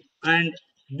doing, and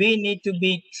we need to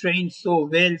be trained so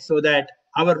well so that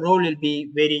our role will be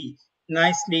very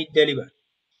nicely delivered.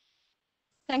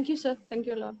 Thank you, sir. Thank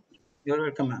you a lot. You're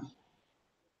welcome, ma'am.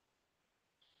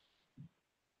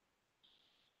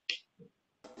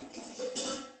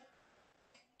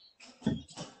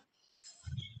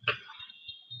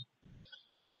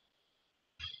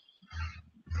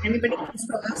 Anybody wants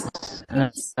to ask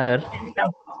questions? Sir,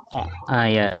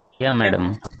 yeah,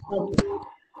 madam. Okay.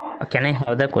 Can I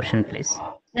have the question, please?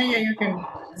 Yeah, you can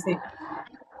say.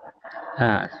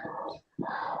 Uh,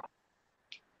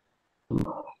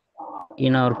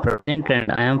 in our present,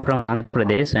 and I am from Andhra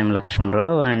Pradesh, I am Lakshman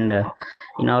Rao, and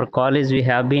in our college we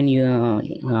have been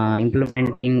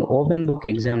implementing open book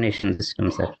examination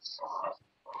system, sir.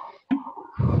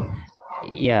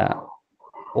 Yeah,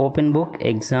 open book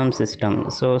exam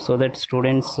system. So that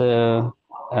students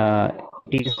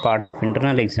it is part of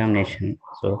internal examination.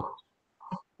 So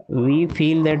we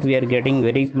feel that we are getting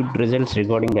very good results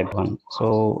regarding that one.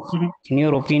 So, in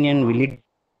your opinion, will it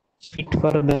fit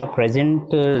for the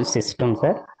present system,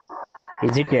 sir?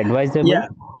 Is it advisable? Yeah,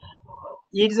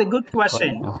 it is a good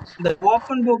question. The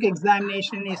open book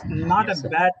examination is not a Yes, sir.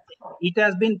 bad thing. It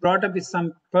has been brought up with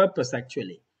some purpose,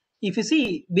 actually. If you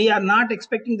see, we are not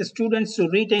expecting the students to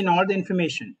retain all the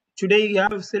information. Today, you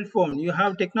have a cell phone, you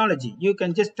have technology. You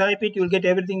can just type it, you'll get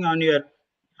everything on your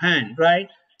hand, right?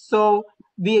 So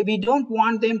we don't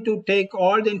want them to take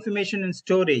all the information in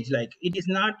storage. Like, it is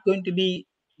not going to be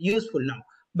useful now.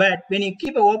 But when you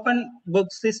keep an open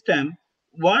book system,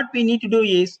 what we need to do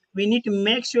is we need to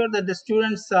make sure that the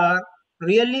students are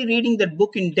really reading that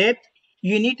book in depth.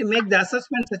 You need to make the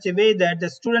assessment such a way that the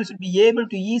students will be able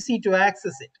to easy to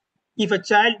access it. If a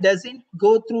child doesn't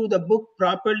go through the book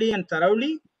properly and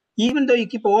thoroughly, even though you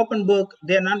keep an open book,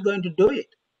 they're not going to do it.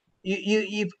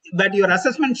 But your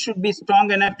assessment should be strong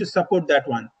enough to support that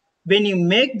one. When you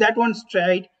make that one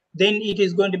straight, then it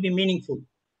is going to be meaningful.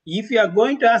 If you are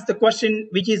going to ask the question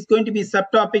which is going to be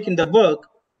subtopic in the book,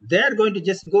 they're going to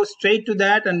just go straight to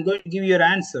that and going to give you your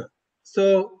answer.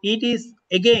 So it is,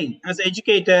 again, as an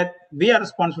educator, we are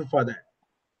responsible for that.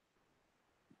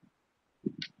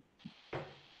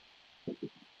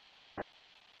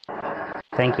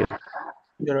 Thank you.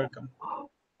 You're welcome.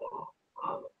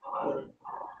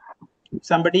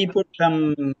 Somebody put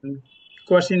some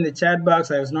question in the chat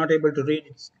box. I was not able to read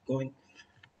it. It's going.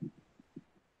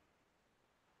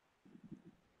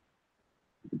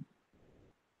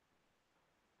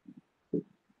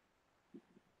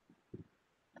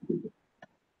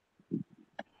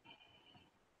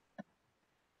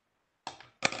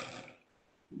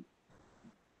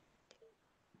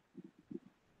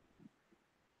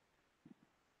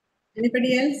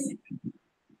 Anybody else?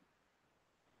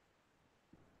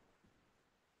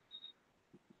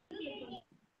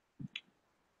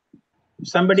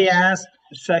 Somebody asked,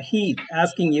 Shahid,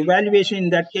 asking evaluation in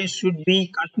that case should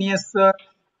be continuous.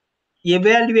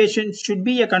 Evaluation should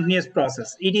be a continuous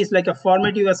process. It is like a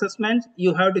formative assessment.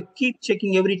 You have to keep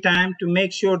checking every time to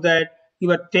make sure that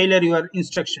you are tailor your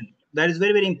instruction. That is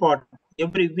very, very important.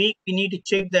 Every week we need to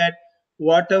check that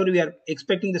whatever we are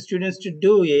expecting the students to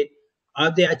do it,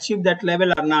 are they achieve that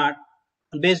level or not?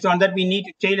 And based on that, we need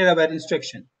to tailor our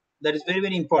instruction. That is very,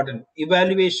 very important.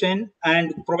 Evaluation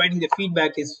and providing the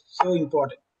feedback is so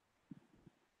important.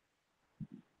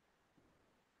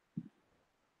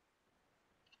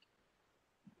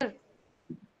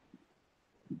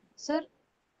 Sir,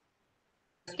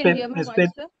 can you hear my voice,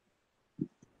 sir?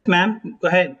 Ma'am, go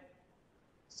ahead.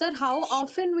 Sir, how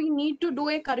often we need to do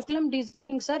a curriculum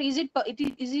design, sir? Is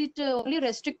it only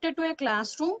restricted to a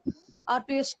classroom, or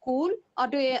to a school, or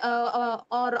to a,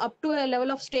 or up to a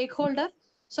level of stakeholder?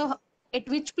 So, at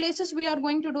which places we are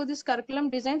going to do this curriculum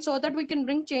design so that we can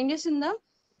bring changes in the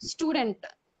student?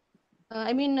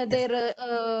 I mean, their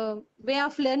way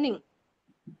of learning.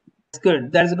 That's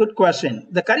good. That is a good question.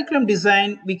 The curriculum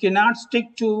design, we cannot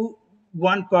stick to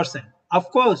one person. Of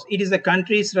course, it is the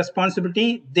country's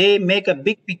responsibility. They make a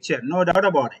big picture, no doubt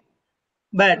about it.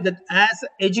 But as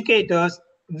educators,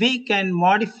 we can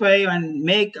modify and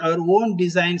make our own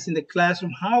designs in the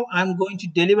classroom. How I'm going to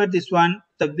deliver this one,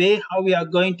 the way how we are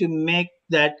going to make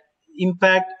that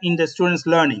impact in the students'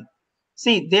 learning.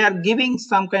 See, they are giving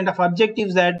some kind of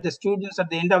objectives that the students at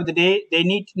the end of the day, they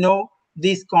need to know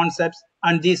these concepts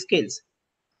and these skills.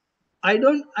 I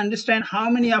don't understand how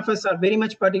many of us are very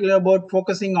much particular about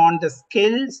focusing on the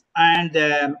skills and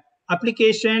the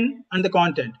application and the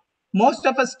content. Most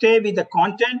of us stay with the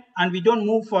content and we don't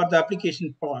move for the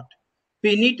application part.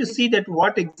 We need to see that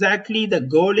what exactly the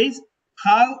goal is,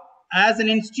 how as an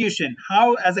institution,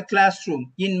 how as a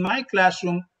classroom, in my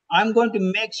classroom, I'm going to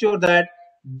make sure that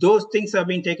those things are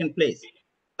being taken place.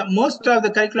 Most of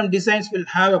the curriculum designs will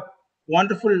have a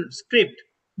wonderful script,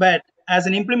 but as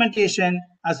an implementation,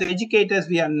 as educators,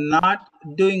 we are not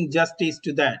doing justice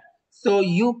to that. So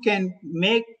you can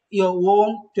make your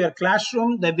own to your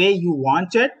classroom the way you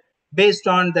want it, based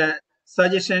on the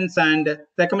suggestions and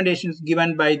recommendations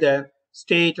given by the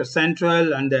state or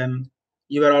central and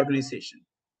your organization.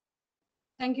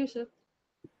 Thank you, sir.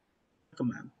 Welcome,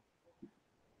 ma'am.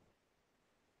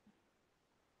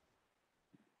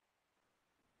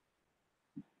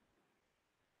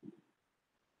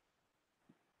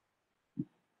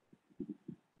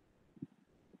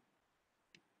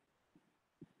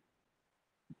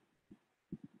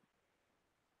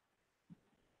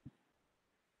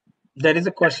 There is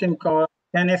a question called,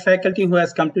 can a faculty who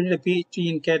has completed a PhD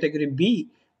in category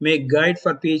B make guide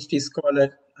for PhD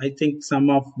scholar? I think some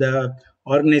of the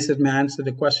organizers may answer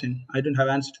the question. I don't have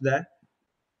answer to that.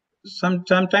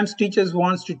 Sometimes teachers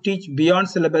wants to teach beyond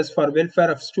syllabus for welfare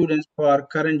of students for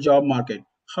current job market.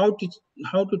 How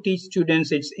to teach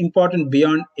students it's important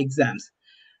beyond exams.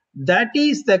 That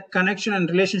is the connection and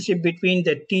relationship between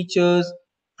the teachers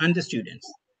and the students.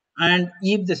 And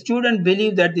if the student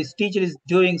believe that this teacher is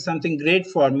doing something great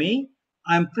for me,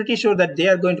 I'm pretty sure that they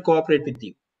are going to cooperate with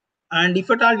you. And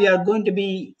if at all we are going to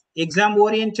be exam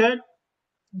oriented,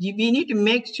 we need to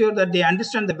make sure that they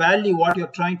understand the value what you're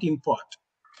trying to impart.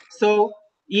 So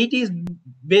it is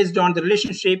based on the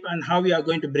relationship and how we are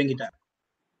going to bring it up.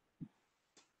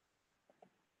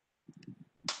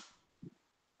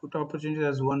 Put opportunity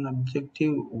as one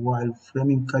objective while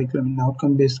framing curriculum in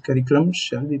outcome-based curriculum.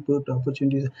 Shall we put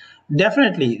opportunities?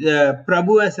 Definitely.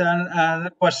 Prabhu has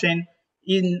another question.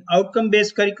 In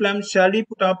outcome-based curriculum, shall we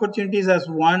put opportunities as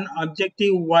one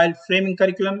objective while framing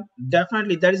curriculum?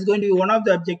 Definitely. That is going to be one of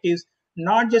the objectives,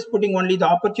 not just putting only the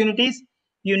opportunities.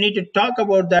 You need to talk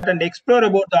about that and explore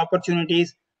about the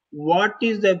opportunities. What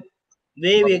is the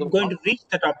way we are going to reach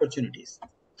that opportunities?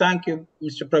 Thank you,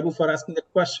 Mr. Prabhu, for asking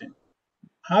that question.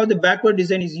 How the backward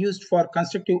design is used for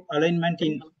constructive alignment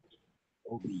in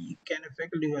OB. Can a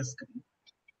faculty who has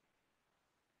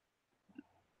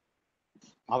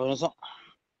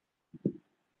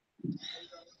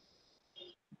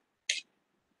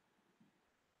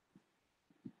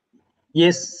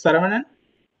Yes, Saravanan?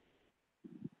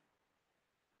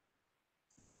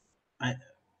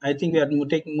 I think we are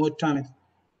taking more time.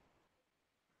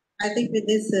 I think with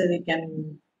this we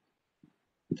can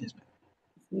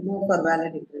move for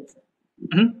valedictory.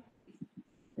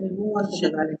 We'll move on to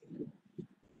the valedictory.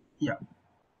 Yeah.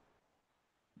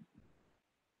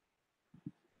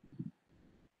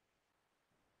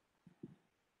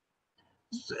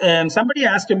 Somebody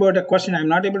asked about a question. I'm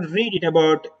not able to read it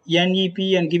about NEP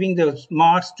and giving the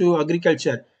marks to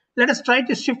agriculture. Let us try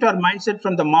to shift our mindset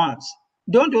from the marks.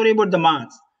 Don't worry about the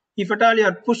marks. If at all you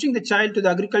are pushing the child to the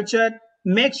agriculture,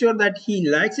 make sure that he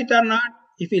likes it or not.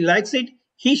 If he likes it,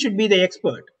 he should be the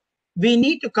expert. We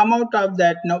need to come out of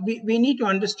that. Now we need to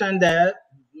understand the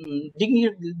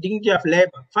dignity of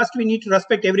labor. First, we need to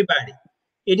respect everybody.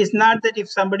 It is not that if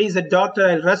somebody is a doctor,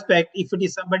 I'll respect. If it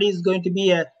is somebody is going to be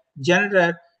a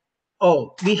janitor,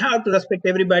 oh, we have to respect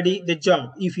everybody, the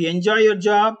job. If you enjoy your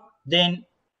job, then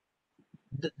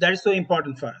that is so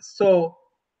important for us. So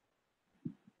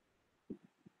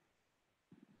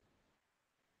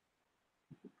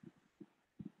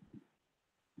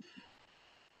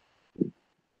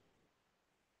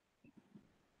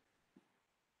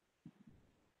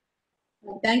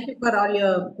thank you for all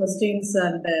your questions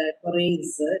and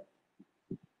queries.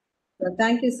 So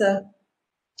thank you, sir.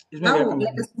 Now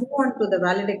let us move on to the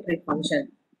valedictory function.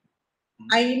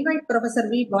 I invite Professor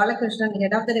V. Balakrishnan,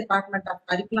 Head of the Department of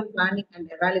Curriculum Planning and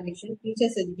Evaluation,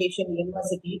 Teachers Education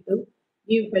University, to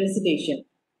give felicitation.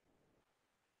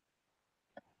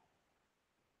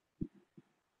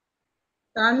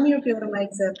 Unmute your mic,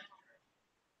 sir.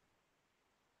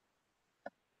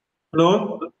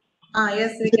 Hello?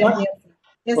 Yes, we can hear.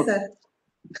 Yes, okay, sir.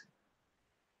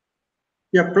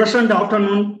 Yeah, pleasant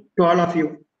afternoon to all of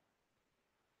you.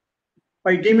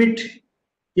 I deem it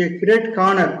a great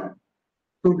honor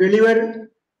to deliver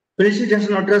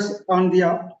felicitation address on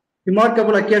the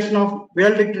remarkable occasion of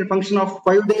valedictory function of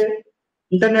 5-day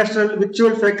International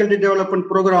Virtual Faculty Development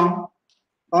Program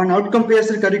on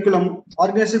outcome-based curriculum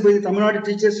organized by the Tamil Nadu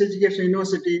Teachers Education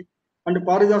University and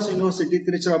Bharathidasan University,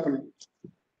 Tiruchirappalli.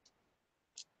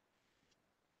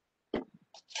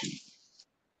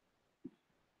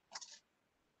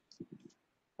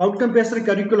 Outcome-based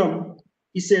curriculum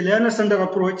is a learner-centered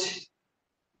approach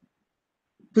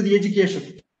to the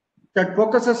education that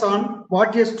focuses on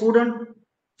what a student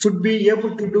should be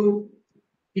able to do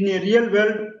in a real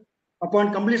world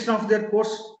upon completion of their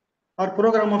course or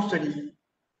program of study.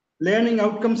 Learning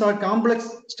outcomes are complex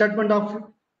statement of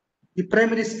the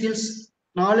primary skills,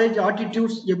 knowledge,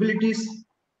 attitudes, abilities,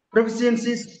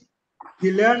 proficiencies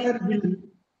the learner will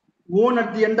own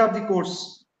at the end of the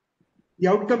course. The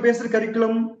outcome-based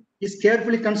curriculum is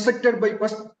carefully constructed by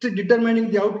first determining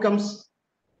the outcomes,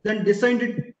 then designed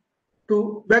it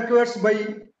to backwards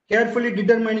by carefully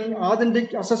determining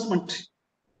authentic assessment,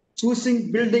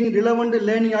 choosing building relevant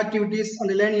learning activities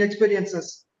and learning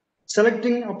experiences,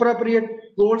 selecting appropriate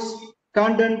goals,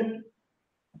 content,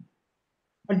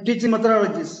 and teaching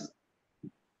methodologies.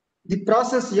 The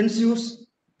process ensures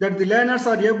that the learners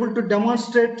are able to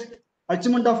demonstrate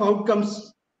achievement of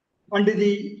outcomes and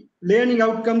the learning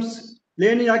outcomes,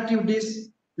 learning activities,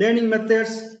 learning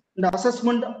methods, and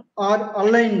assessment are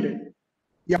aligned.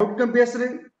 The outcome-based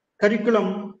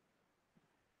curriculum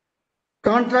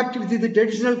contrast with the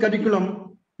traditional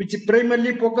curriculum, which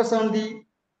primarily focus on the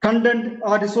content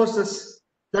or resources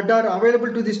that are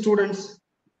available to the students,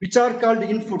 which are called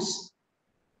inputs.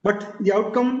 But the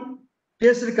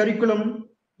outcome-based curriculum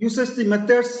uses the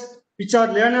methods which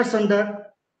are learners under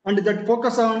and that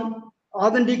focus on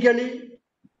authentically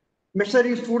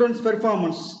measuring students'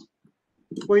 performance.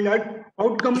 While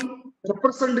outcome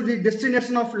represent the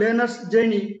destination of learners'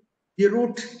 journey, the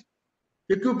route,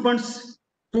 equipments,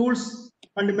 tools,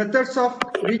 and methods of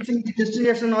reaching the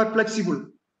destination are flexible.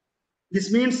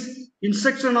 This means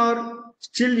instruction are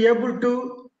still able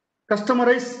to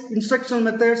customize instructional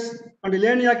methods and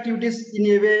learning activities in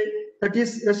a way that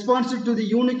is responsive to the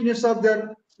uniqueness of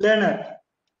their learner.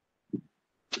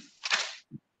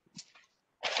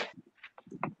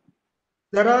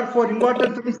 There are 4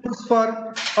 important principles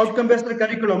for outcome-based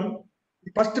curriculum.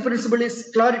 The first principle is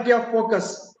clarity of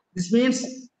focus. This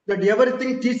means that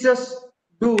everything teachers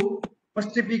do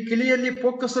must be clearly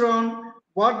focused on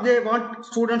what they want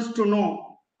students to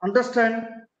know, understand,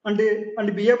 and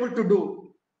be able to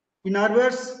do. In other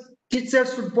words,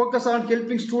 teachers should focus on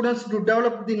helping students to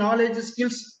develop the knowledge,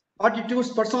 skills,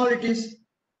 attitudes, personalities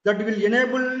that will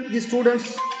enable the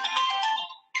students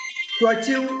to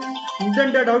achieve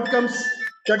intended outcomes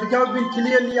that have been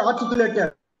clearly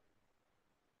articulated.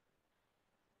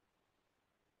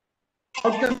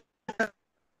 Outcomes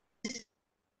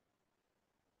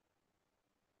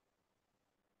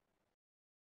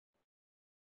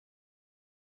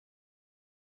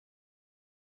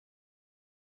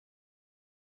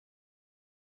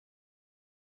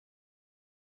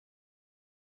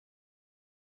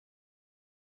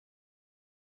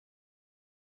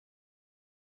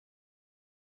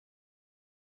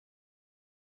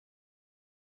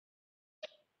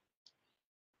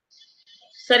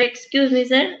Sir, excuse me,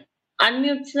 sir.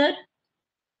 Unmute, sir.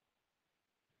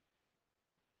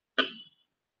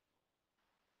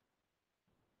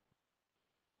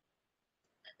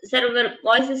 Sir, your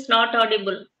voice is not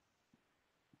audible.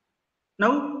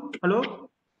 Now, hello,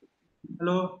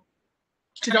 hello.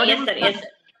 Yes, sir. Yes, sir. Yes.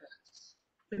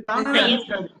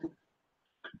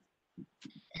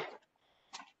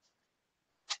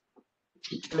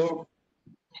 Hello.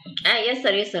 Yes,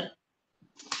 sir. Yes, sir.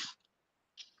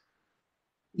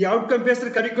 The outcome-based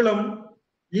curriculum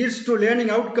leads to learning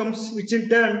outcomes, which in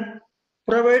turn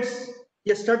provides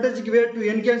a strategic way to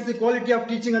enhance the quality of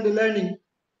teaching and learning.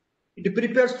 It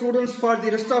prepares students for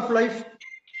the rest of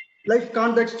life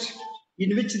context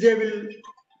in which they will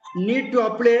need to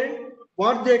apply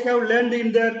what they have learned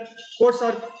in their course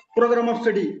or program of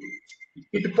study.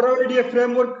 It provides a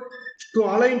framework to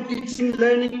align teaching,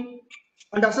 learning,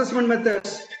 and assessment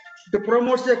methods. It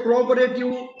promotes a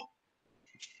collaborative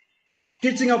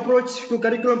teaching approach to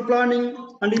curriculum planning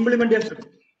and implementation.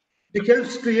 It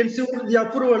helps to ensure the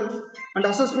approval and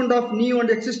assessment of new and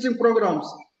existing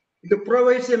programs. It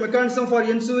provides a mechanism for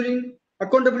ensuring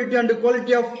accountability and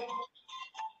quality of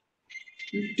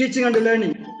teaching and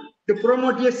learning. To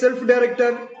promote a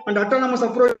self-directed and autonomous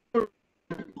approach,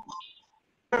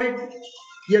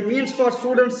 a means for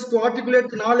students to articulate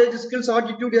the knowledge, skills,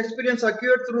 attitude, experience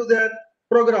acquired through their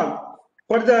program.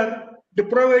 Further, to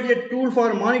provide a tool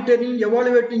for monitoring,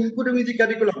 evaluating, improving the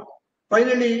curriculum.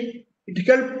 Finally, it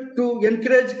helps to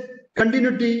encourage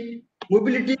continuity,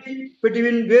 mobility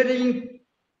between varying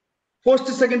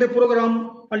post-secondary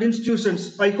program and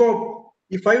institutions. I hope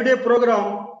the 5-day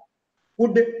program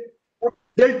would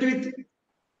dealt with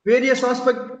various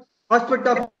aspect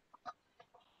of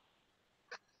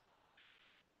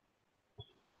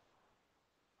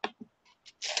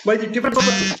by the different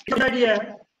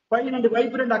idea, fine and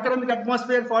vibrant academic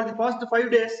atmosphere for the past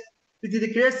 5 days with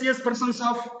the gracious presence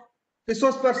of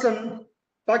resource person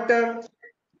Dr.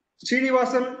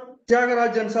 Srinivasan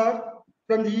Tyagarajan sir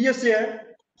from the ESA,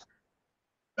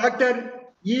 Dr.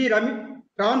 E. Ram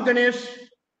Ganesh,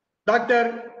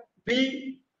 Dr.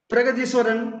 B.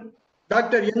 Pragadiswaran,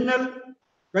 Dr. N.L.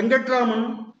 Venkatraman,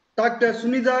 Dr.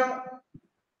 Sunitha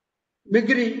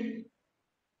Migri.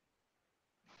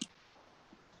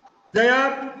 They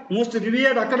are most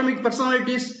revered academic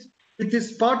personalities with a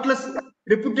spotless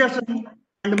reputation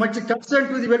and much concern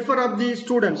to the welfare of the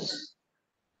students.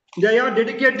 They are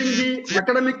dedicating the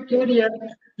academic career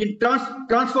in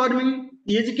transforming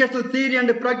the educational theory and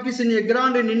practice in a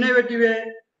grand and innovative way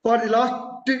for the last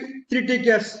 3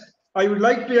 decades. I would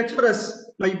like to express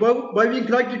my bowing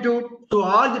gratitude to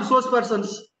all the resource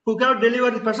persons who have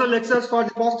delivered special lectures for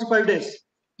the past 5 days.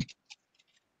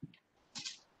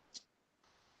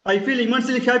 I feel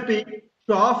immensely happy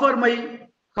to offer my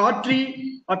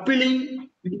hearty, appealing,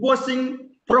 imposing,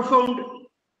 profound,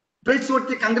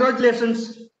 praiseworthy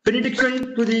congratulations,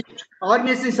 benediction to the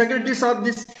organizing secretaries of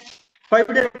this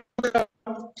 5-day program,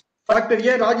 Dr.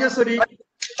 A. Rajeswari,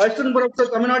 Assistant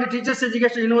Professor, Tamil Nadu Teachers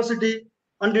Education University,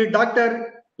 and Dr.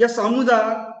 S. Amuda,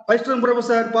 Assistant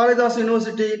Professor, Bharathidasan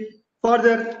University, for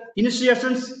their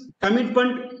initiations,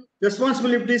 commitment,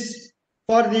 responsibilities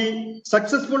for the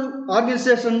successful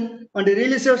organization and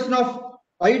realization of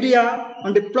idea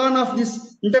and the plan of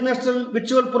this international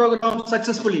virtual program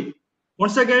successfully.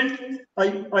 Once again, I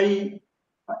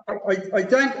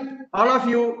thank all of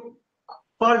you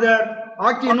for their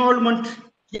active involvement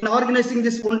in organizing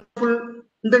this wonderful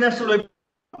international webinar.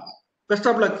 Best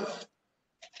of luck.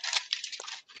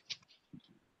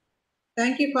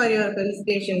 Thank you for your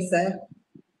felicitations, sir.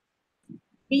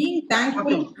 Being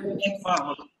thankful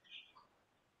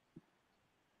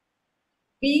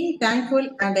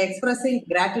and expressing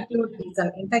gratitude is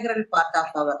an integral part of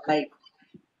our life.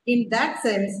 In that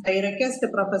sense, I request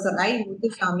Professor I.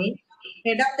 Muthuswamy,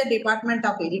 Head of the Department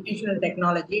of Educational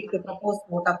Technology, to propose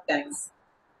vote of thanks.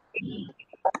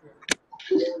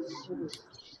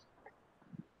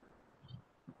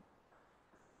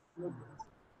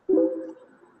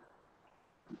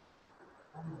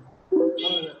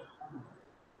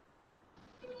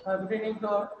 Good evening to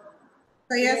all.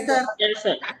 So, yes, sir. Yes,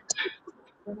 sir.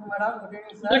 Good evening, madam. Good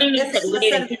evening, sir. Good evening, Yes, sir. Good sir,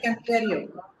 evening. we can hear you.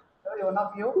 Every one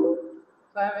of you.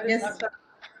 So I am very Yes. flattered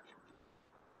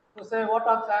to say vote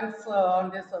of thanks on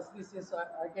this auspicious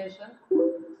occasion.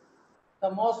 The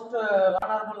most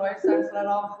honorable Vice Chancellor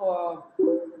of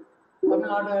Tamil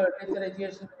Nadu Teacher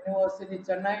Education University,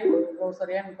 Chennai,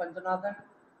 Professor N. Panjanathan,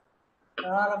 the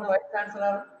honorable Vice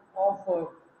Chancellor of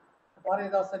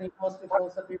Bharathidasan University,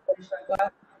 Professor P.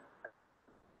 Shankar,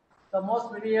 the most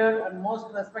revered and most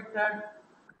respected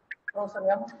Professor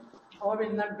M.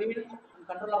 Govindan, Dean and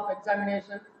Control of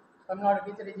Examination, Tamil Nadu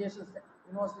Teacher Education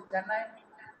University, Chennai,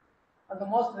 and the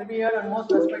most revered and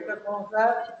most respected Professor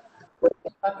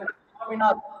Dr.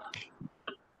 Govindan,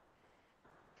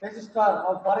 Registrar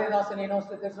of Bharathidasan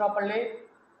University, Tiruchirappalli,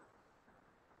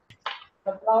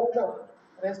 the proud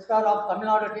Registrar of Tamil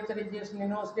Nadu Teacher Education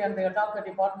University and the head of the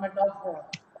Department of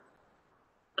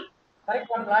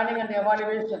Curriculum Planning and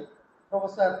Evaluation,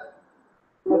 Professor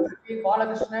Dr. P.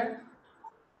 Balakrishnan,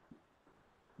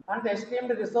 and the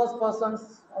esteemed resource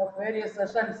persons of various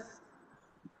sessions,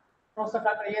 Professor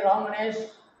Dr. A. Ramanesh,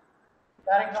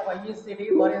 Director of IECD,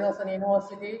 Bharathidasan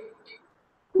University,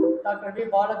 Dr. V.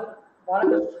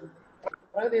 Balakrishnan,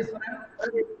 Bharathidasan,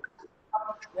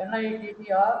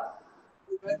 NITTR,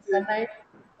 Chennai,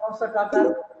 Professor Dr.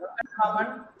 Raman,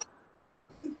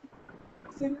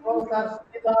 Professor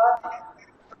Sunitha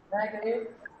Migri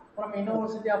from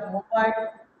University of Mumbai,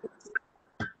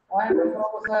 and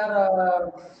Professor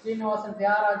Srinivasan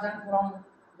Tyagarajan from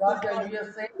Georgia,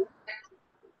 USA.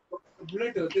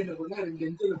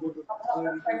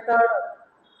 Respected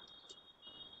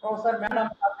Professor Madam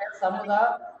Samuda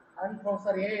and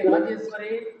Professor A.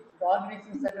 Rajeswari, the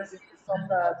organizing secretaries of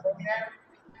the program,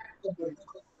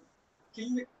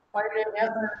 5-day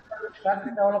national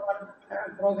factory development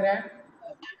program,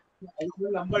 heads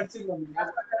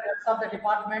of the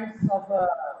departments of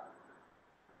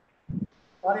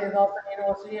Bharathidasan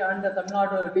University and the Tamil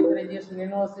Nadu Teacher Education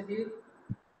University,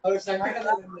 members,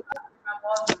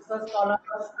 research scholars,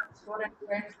 student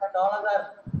friends, and all other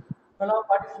fellow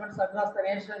participants across the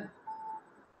nation.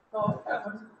 So,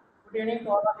 good evening to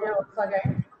all of you once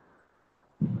again.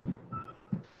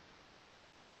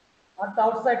 At the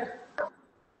outset,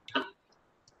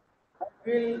 I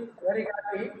feel very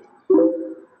happy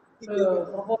to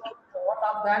propose a vote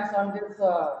of thanks on this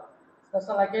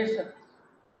special occasion.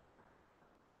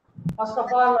 First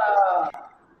of all,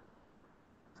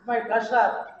 it's my pleasure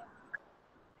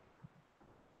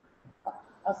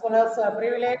as well as a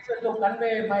privilege to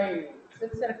convey my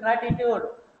sincere gratitude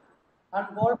and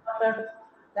wholehearted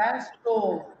thanks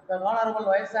to the Honorable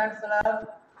Vice Chancellor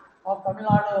of Tamil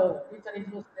Nadu Teacher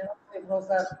Education University,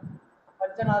 Professor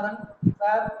Panjanathan,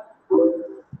 sir,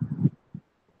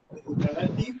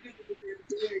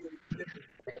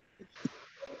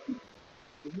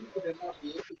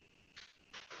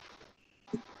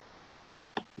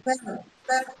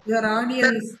 Sir, your audio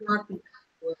is not.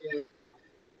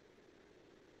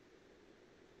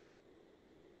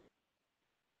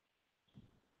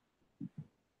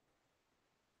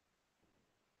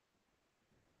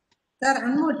 Sir,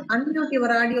 unmute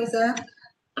your audio, sir.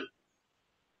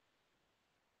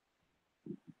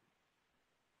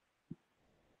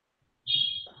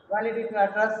 Validity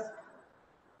address.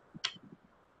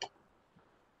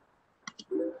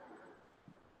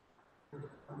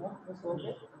 It's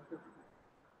okay.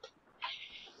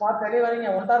 For delivering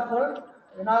a wonderful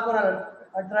inaugural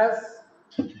address,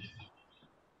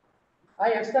 I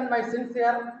extend my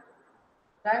sincere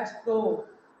thanks to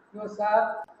you,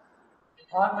 sir,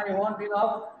 on my own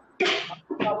behalf,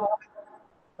 on behalf of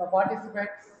the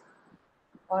participants,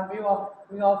 on behalf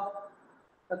of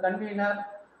the convener,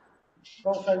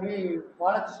 Professor V.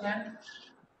 Balakrishnan,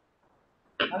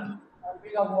 on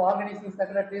behalf of organizing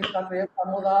secretaries, Dr. S.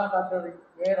 Amuda, Dr.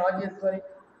 A. Rajeswari,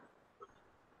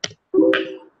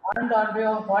 and on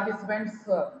behalf of participants,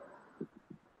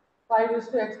 I wish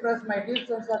to express my deep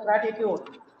sense of gratitude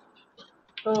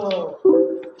to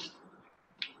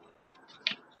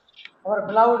our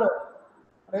beloved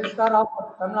Registrar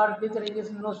of Tamil Nadu Teacher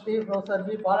Education University, Professor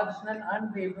V. Balakrishnan,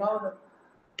 and the beloved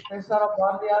Registrar of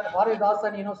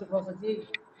Bharathidasan University, Professor G.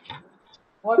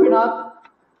 Gopinath.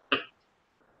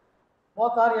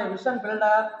 Both are a vision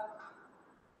builder,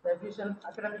 a vision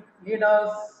academic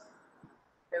leaders,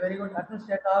 a very good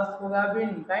administrators who have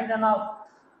been kind enough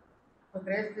to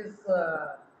grace this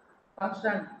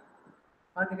function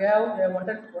and gave a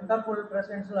wonderful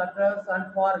presidential address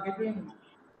and for giving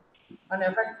an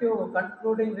effective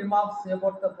concluding remarks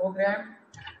about the program.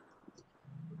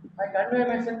 I convey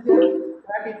my sincere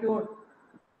gratitude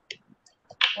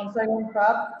once again,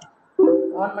 sir,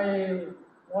 on my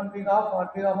own behalf, on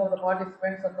behalf of the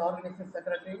participants and the organizing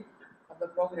secretary of the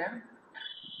program.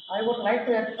 I would like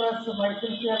to express my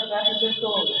sincere gratitude to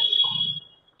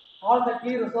all the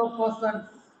key resource persons,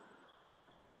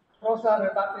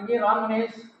 Professor Dr. E.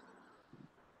 Ramanesh,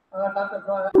 Dr.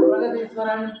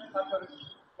 Bharathidasan, Dr.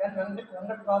 N.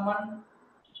 Venkatraman,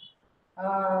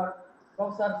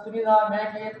 Professor Sunitha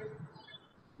Magir,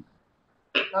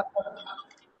 Dr.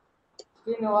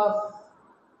 Srinivas,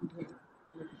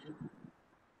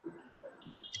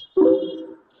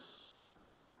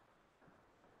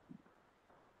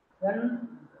 N.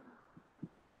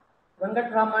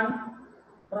 Venkatraman,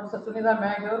 Professor Sunitha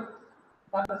Magir,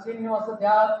 Dr. Srinivas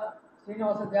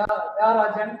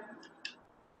Dyarajan,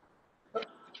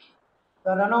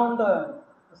 the renowned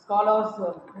scholars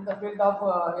in the field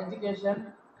of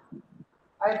education.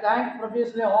 I thank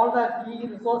profusely all the key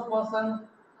resource persons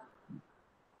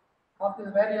of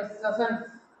these various sessions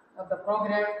of the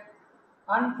program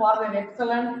and for their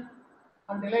excellent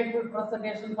and delightful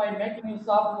presentation by making use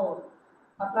of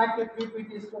attractive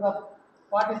PPTs to the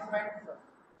participants,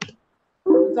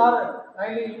 which are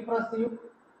highly impressive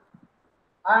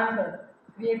and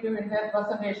creative in their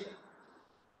presentation.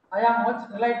 I am much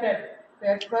delighted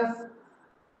to express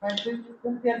my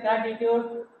sincere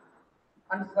gratitude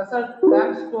and special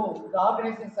thanks to the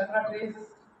organizing secretaries,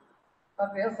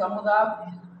 Dr. S.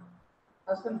 Amuda,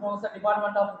 Assistant Professor,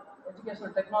 Department of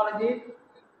Educational Technology,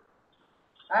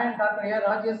 and Dr. A.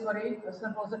 Rajeswari,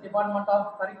 Assistant Professor, Department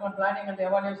of Curriculum Planning and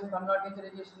Evaluation, Tamil Nadu Teacher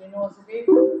Education University,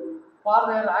 for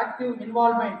their active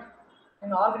involvement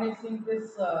in organizing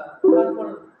this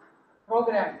wonderful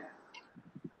program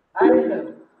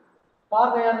and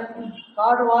for their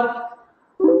hard work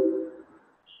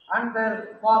and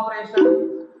their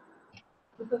cooperation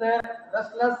with their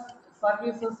restless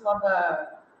services for the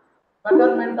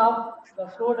betterment of the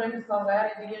students of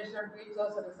higher education,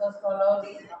 teachers, research scholars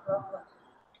across the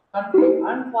country,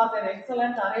 and for their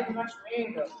excellent arrangements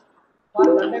made for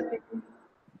conducting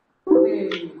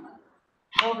the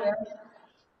program.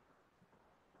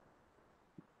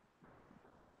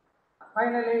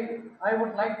 Finally, I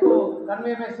would like to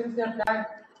convey my sincere thanks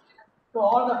to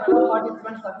all the fellow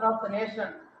participants across the nation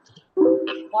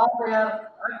for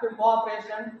their active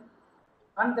cooperation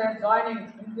and their joining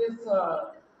in this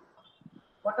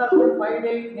wonderful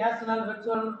 5-day national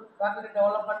virtual faculty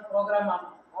development program on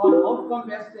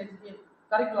outcome-based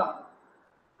curriculum.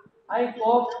 I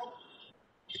hope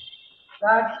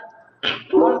that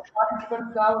all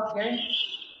participants have gained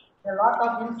a lot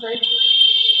of insight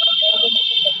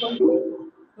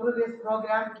through this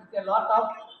program with a lot of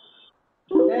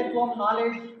take-home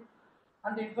knowledge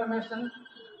and information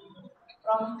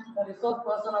from the resource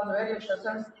person on the various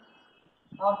sessions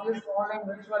of this online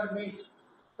virtual meet.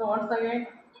 So once again,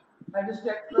 I wish to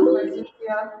express my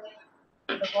sincere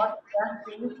the God thanks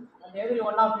to you and every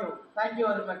one of you. Thank you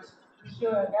very much. Wish you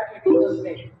a happy Teachers'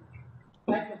 Day.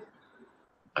 Thank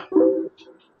you.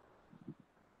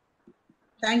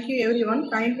 Thank you, everyone.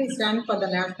 Kindly stand for the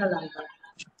national anthem.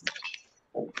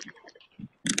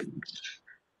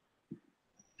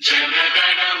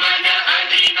 Jana Gana Mana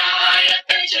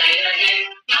अधिनायक जय हे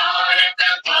भारत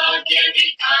भाग्य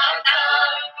विधाता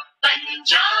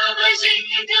पंजाब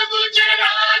सिंध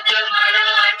गुजरात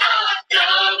मराठा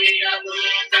द्राविड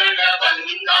उत्कल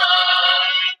बंगा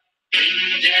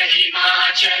विंध्य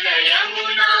हिमाचल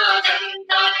यमुना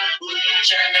गंगा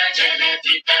उच्चल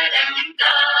जलधि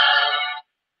तरंगा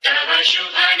तव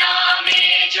शुभ नामे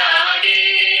जागे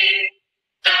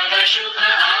तव शुभ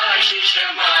आशीष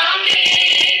मांगे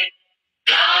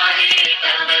गाहे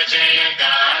तव जय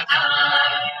गाथा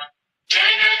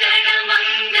जन गण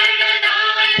मंगल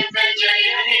नायक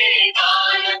जय हे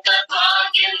भारत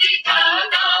भाग्य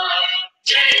विधाता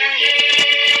जय हे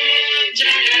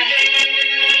जय हे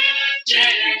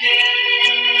जय हे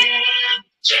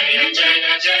जय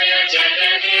जय जय जय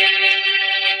हे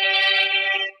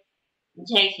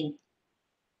Jai Hind.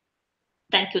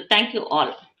 Thank you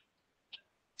all.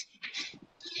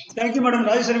 Thank you, Madam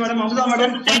Rajeshwari, Madam Amruta,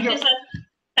 Madam. Thank you. Sir.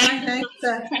 Thank you,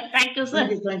 Sir. Thank you, sir.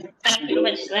 Thank you. Thank you. Thank you very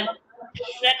much, sir.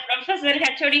 Sir, Professor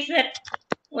HOD, sir.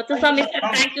 Muthuswamy, sir.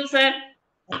 Thank you, sir.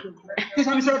 Thank you,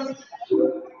 Swami, sir.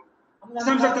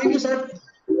 Swami, sir, thank you, sir.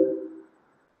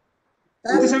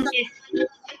 Sir,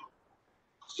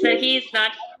 Sir, he is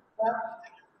not.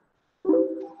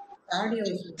 audio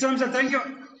is. Swami, sir, thank you.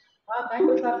 Thank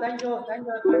you, sir. Thank you. Thank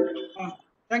you very much.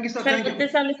 Thank you, sir. Sir, Thank you.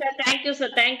 Muthuswamy, sir. Thank you, sir.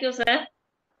 Thank you, sir.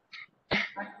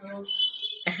 Thank you.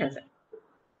 Sir,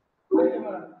 Thank you,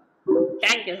 madam.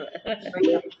 Thank you,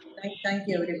 sir. Thank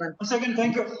you, everyone. Once again,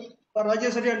 thank you for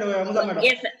Rajeshwari and Amruta, Madam.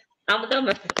 Yes, sir. Amuda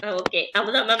ma'am. Okay,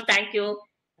 Amuda ma'am, thank you.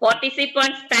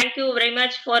 Participants, thank you very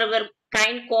much for your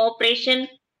kind cooperation.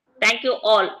 Thank you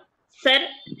all. Sir,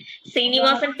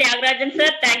 Srinivasan Tyagarajan, sir.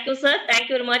 Thank you, sir. Thank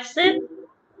you very much, sir.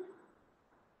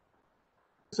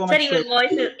 So Sir, much, your sir.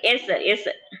 voice is, yes, sir. Yes,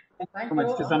 sir. Thank So much.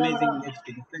 you. It's amazing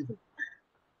experience. Thank you.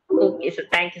 Okay, sir.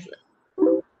 Thank you, sir.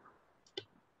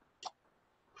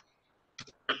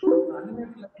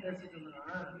 Unmute பேசிட்டு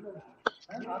இருந்தா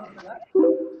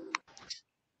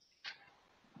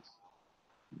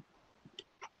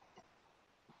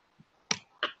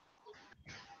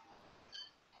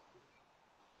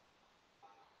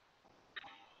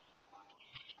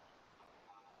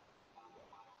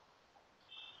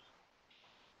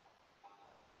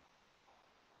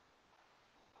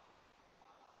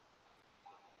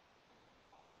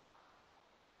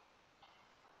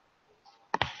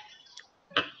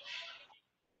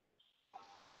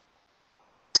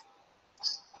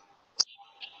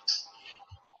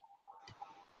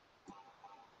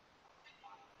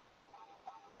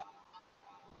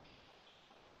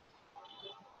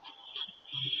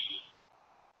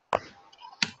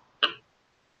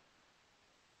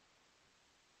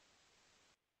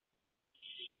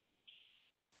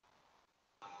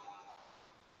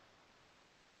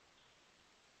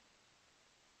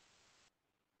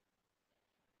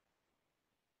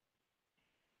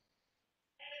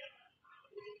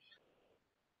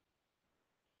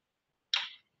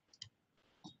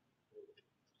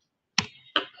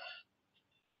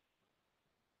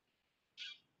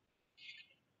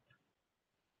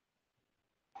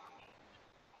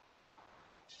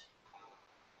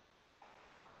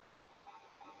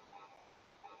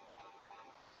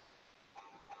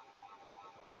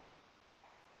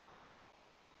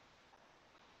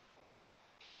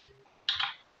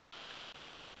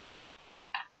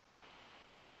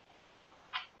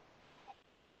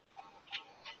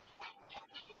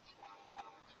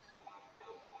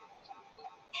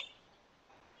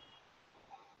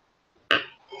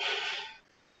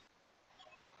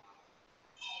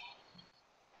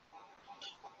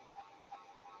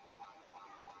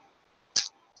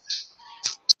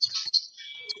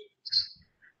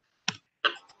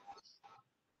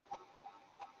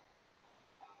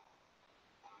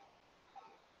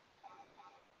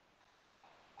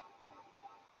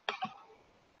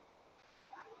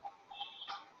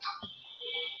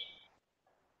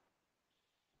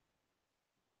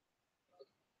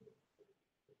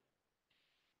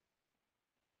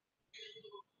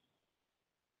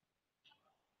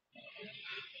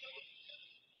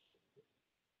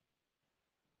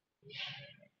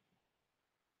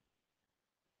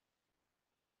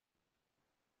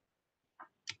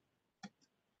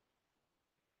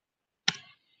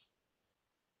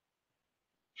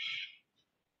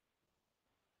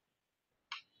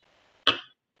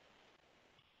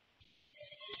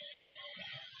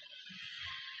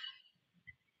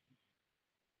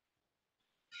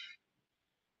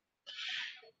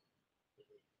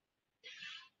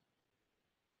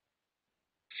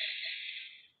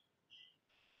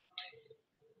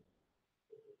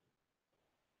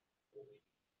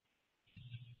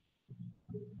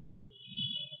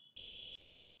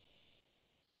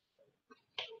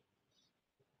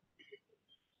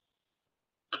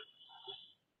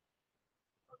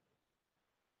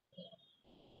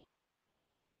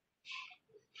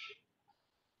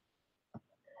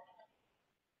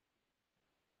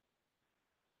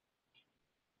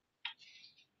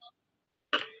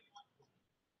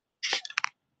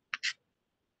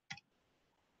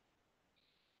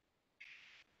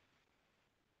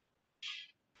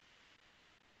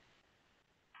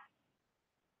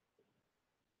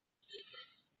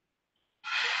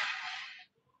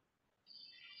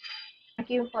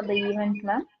you for the event,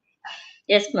 ma'am.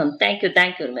 Yes, ma'am. Thank you.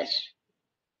 Thank you very much.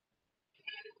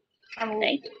 We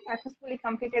Thank you. successfully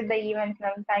completed the event,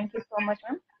 ma'am. Thank you so much,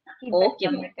 ma'am. Keep that Okay,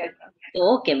 ma'am. submitted, ma'am.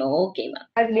 Okay, ma'am. Okay, ma'am.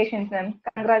 Congratulations, ma'am.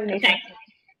 Congratulations, Thank, ma'am.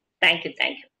 thank you.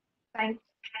 Thank you. Thank,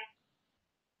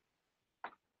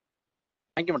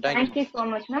 Thank you, ma'am. Thank thank you. you so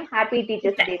much, ma'am. Happy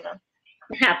Teachers Day, ma'am.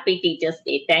 Happy Teachers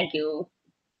Day. Thank you.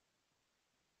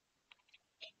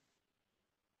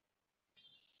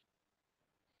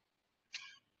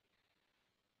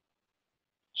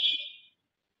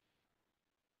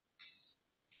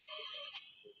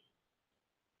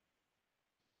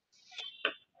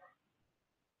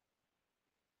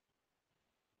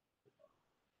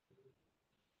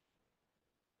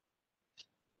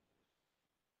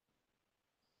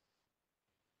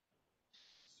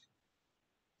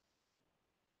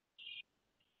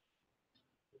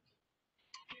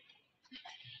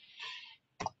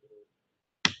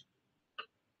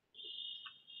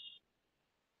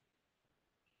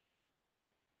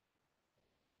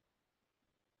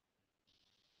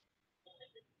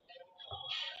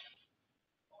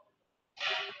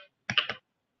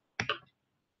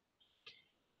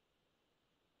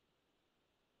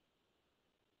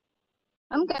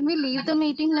 Can we leave the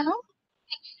meeting now?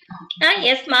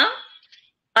 Yes, ma'am.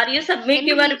 Are you submit Can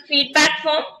we your leave? feedback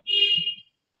form?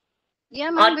 Yeah,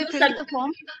 Are ma'am, we you filled the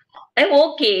form.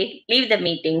 Okay, leave the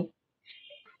meeting.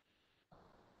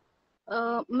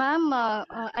 Ma'am,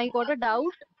 I got a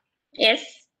doubt. Yes.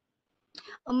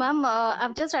 Ma'am,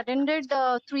 I've just attended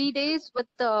 3 days with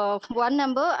one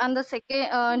number, and the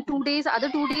second 2 days,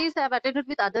 other 2 days I've attended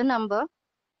with other number.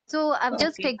 So I've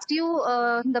just Okay. text you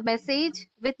the message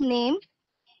with name.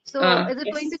 So is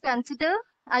it going Yes. to consider?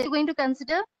 Are you going to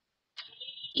consider?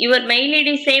 Your mail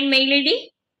ID, same mail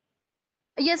ID?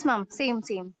 Yes, ma'am. Same.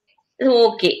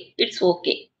 Okay. It's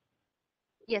okay.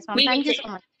 Yes, ma'am. We will Thank you check.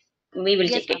 so much. We will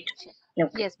Yes, check ma'am. it.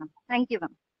 Okay. Yes, ma'am. Thank you,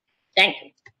 ma'am. Thank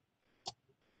you.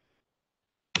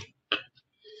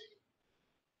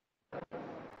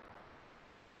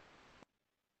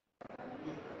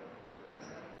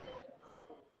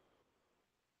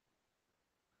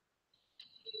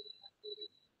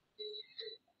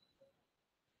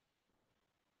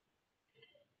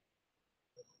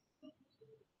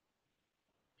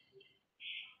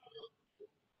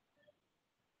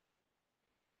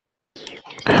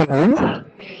 Hello.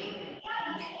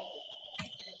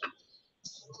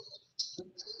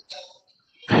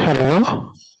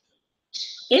 Hello.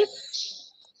 Yes.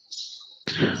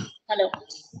 Hello.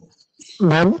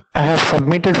 Ma'am, I have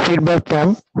submitted feedback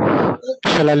form.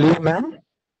 Shall I leave, ma'am?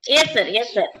 Yes, sir.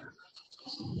 Yes, sir.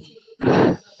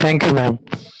 Thank you, ma'am.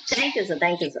 Thank you, sir.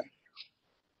 Thank you, sir.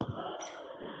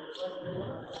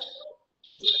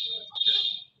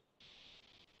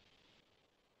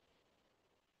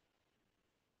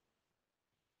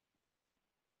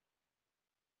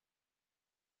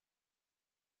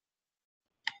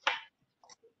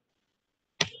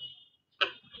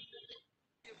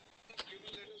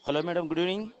 Hello, madam. Good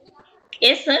evening.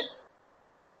 Yes, sir.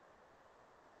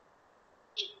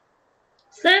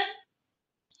 Sir.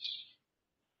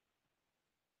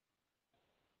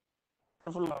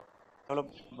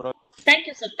 Hello, Thank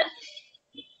you, sir.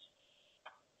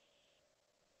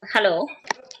 Hello.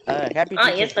 Happy Yes,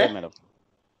 Teachers Day, sir. madam.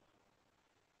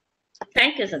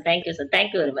 Thank you, sir. Thank you, sir.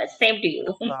 Thank you very much. Same to you.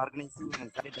 For organizing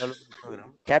and career development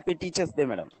program. Happy Teachers Day,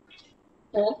 madam.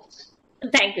 Oh,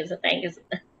 thank you, sir. Thank you,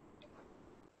 sir.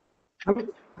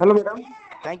 Hello, madam.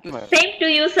 Thank you, madam. Same to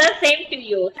you, sir. Same to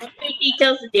you. Happy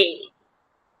Teachers Day.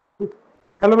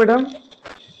 Hello, madam.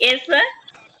 Yes, sir.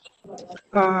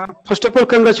 First of all,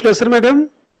 congratulations, madam,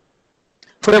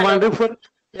 for a Hello. wonderful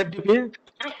FDP.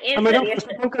 Yes, sir. Madam, Yes, first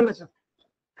sir. of all, congratulations.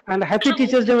 And happy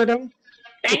Teachers Day, madam.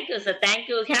 Thank you, sir. Thank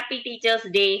you. Happy Teachers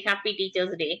Day. Happy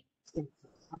Teachers Day.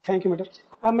 Thank you, madam.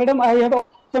 Madam, I have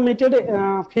submitted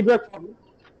feedback form.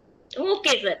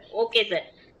 Okay, sir. Okay, sir.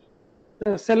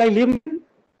 Shall I leave?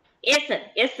 Yes, sir.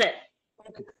 Yes, sir.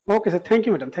 Okay, sir. Thank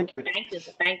you, madam. Thank you, madam. Thank you,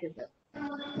 sir. Thank you, sir.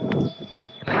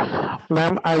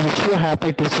 Ma'am, I wish you a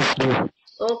happy Teachers Day.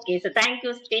 Okay, so thank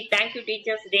you. Thank you,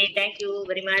 Teachers Day. Thank you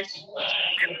very much.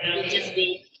 Happy Teachers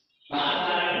Day.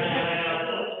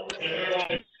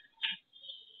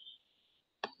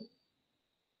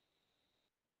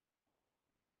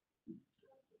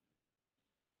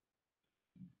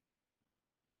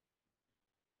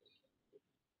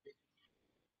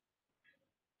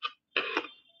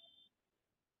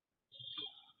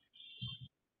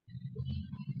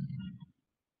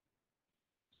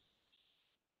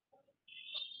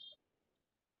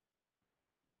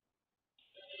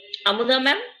 Amuda,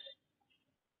 ma'am?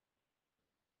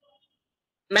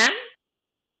 Ma'am?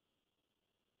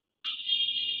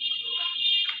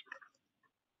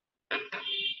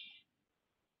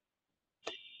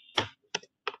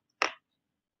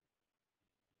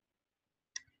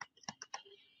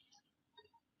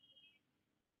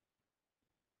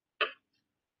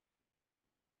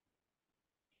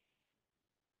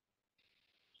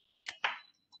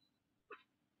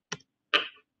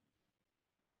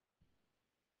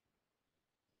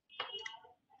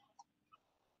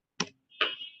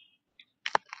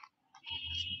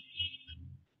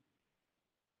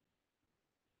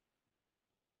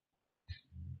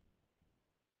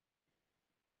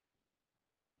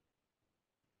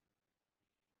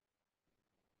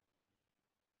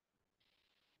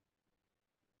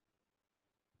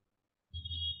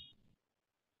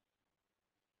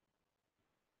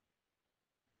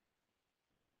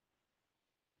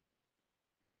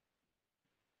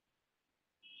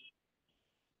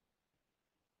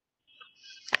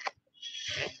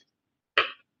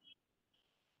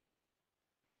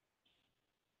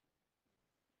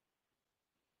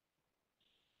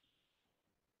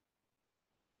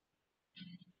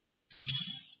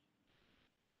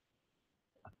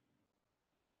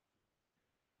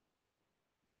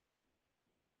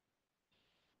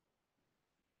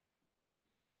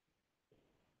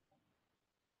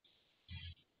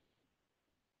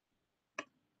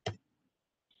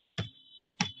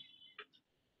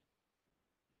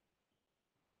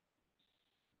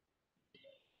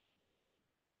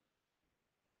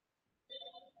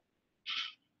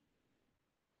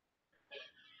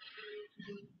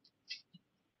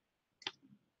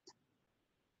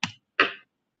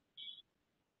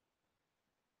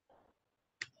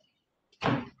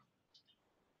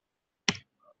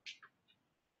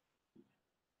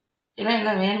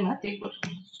 என்ன வேணுமா திருப்பி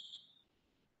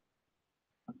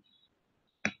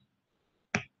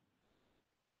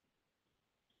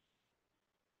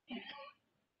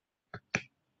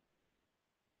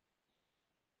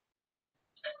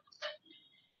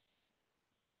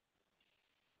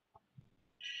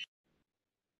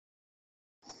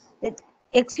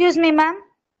Excuse me, ma'am.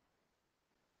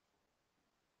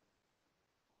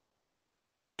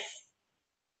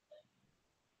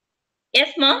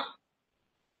 Yes, ma'am.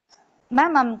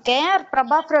 Ma'am, I'm K.R.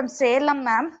 Prabha from Salem,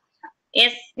 ma'am.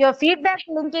 Yes. Your feedback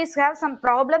link is have some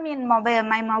problem in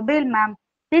my mobile, ma'am.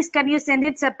 Please, can you send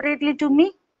it separately to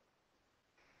me?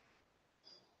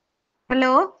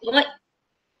 Hello? Why?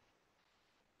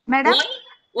 Madam?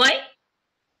 Why?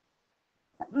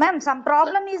 Ma'am, some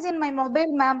problem is in my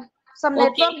mobile, ma'am. Some Okay.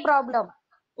 network problem.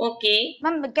 Okay.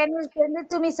 Ma'am, can you send it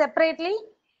to me separately?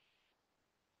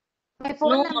 My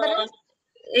phone number is?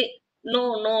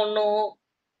 No.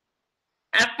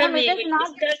 After Ma'am, it is not.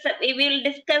 we will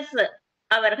discuss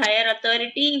our higher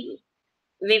authority.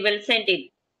 We will send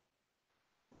it.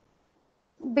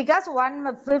 Because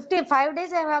 155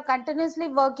 days I have continuously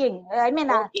working. I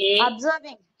mean, Okay.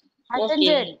 observing,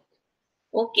 attended.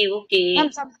 Okay. Ma'am,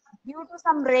 due to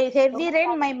some heavy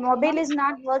rain, my mobile is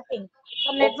not working.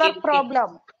 Some network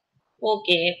problem.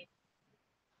 Okay.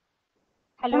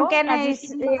 Hello, can I?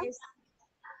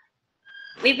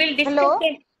 We will discuss Hello?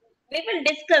 it. We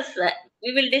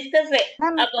will discuss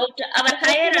about our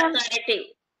higher authority.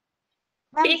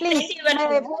 Ma'am, please.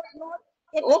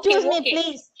 Excuse me,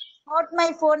 please. Note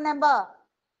my phone number.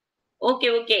 Okay.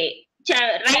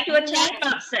 Write your chat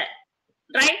box.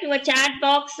 Write your chat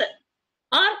box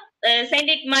or send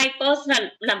it my personal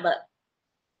number.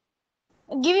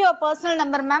 Give your personal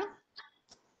number, ma'am.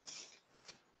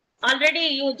 Already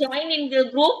you join in the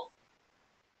group?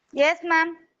 Yes,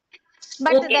 ma'am.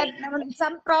 But that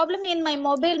some problem in my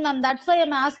mobile, ma'am. That's why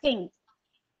I'm asking.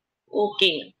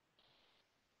 Okay.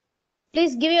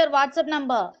 Please give your WhatsApp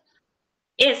number.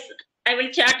 Yes, I will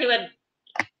chat your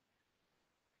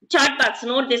chat box.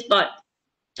 Note this part.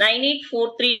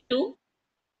 98432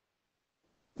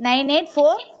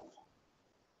 984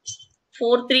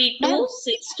 432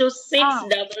 626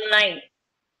 99.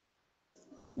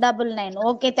 99.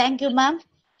 Okay, thank you, ma'am.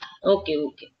 Okay.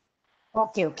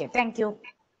 Okay. Thank you.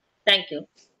 Thank you.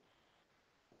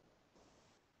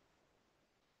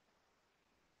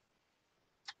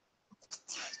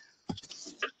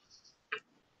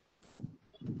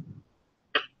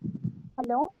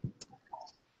 Hello.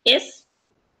 Yes.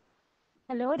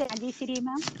 Hello, Rajeshri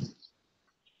ma'am.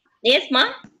 Yes, ma.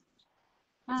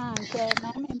 Ma'am,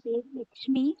 என் பேர்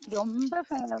லட்சுமி. ரொம்ப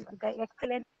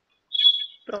excellent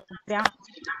program.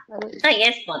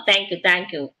 Yes, ma. Thank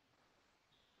you.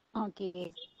 Okay.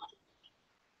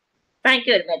 Thank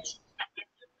you very much.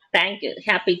 Thank you.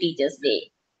 Happy Teachers Day.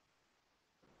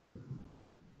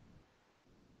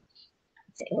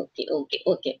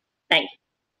 Okay. Thank you.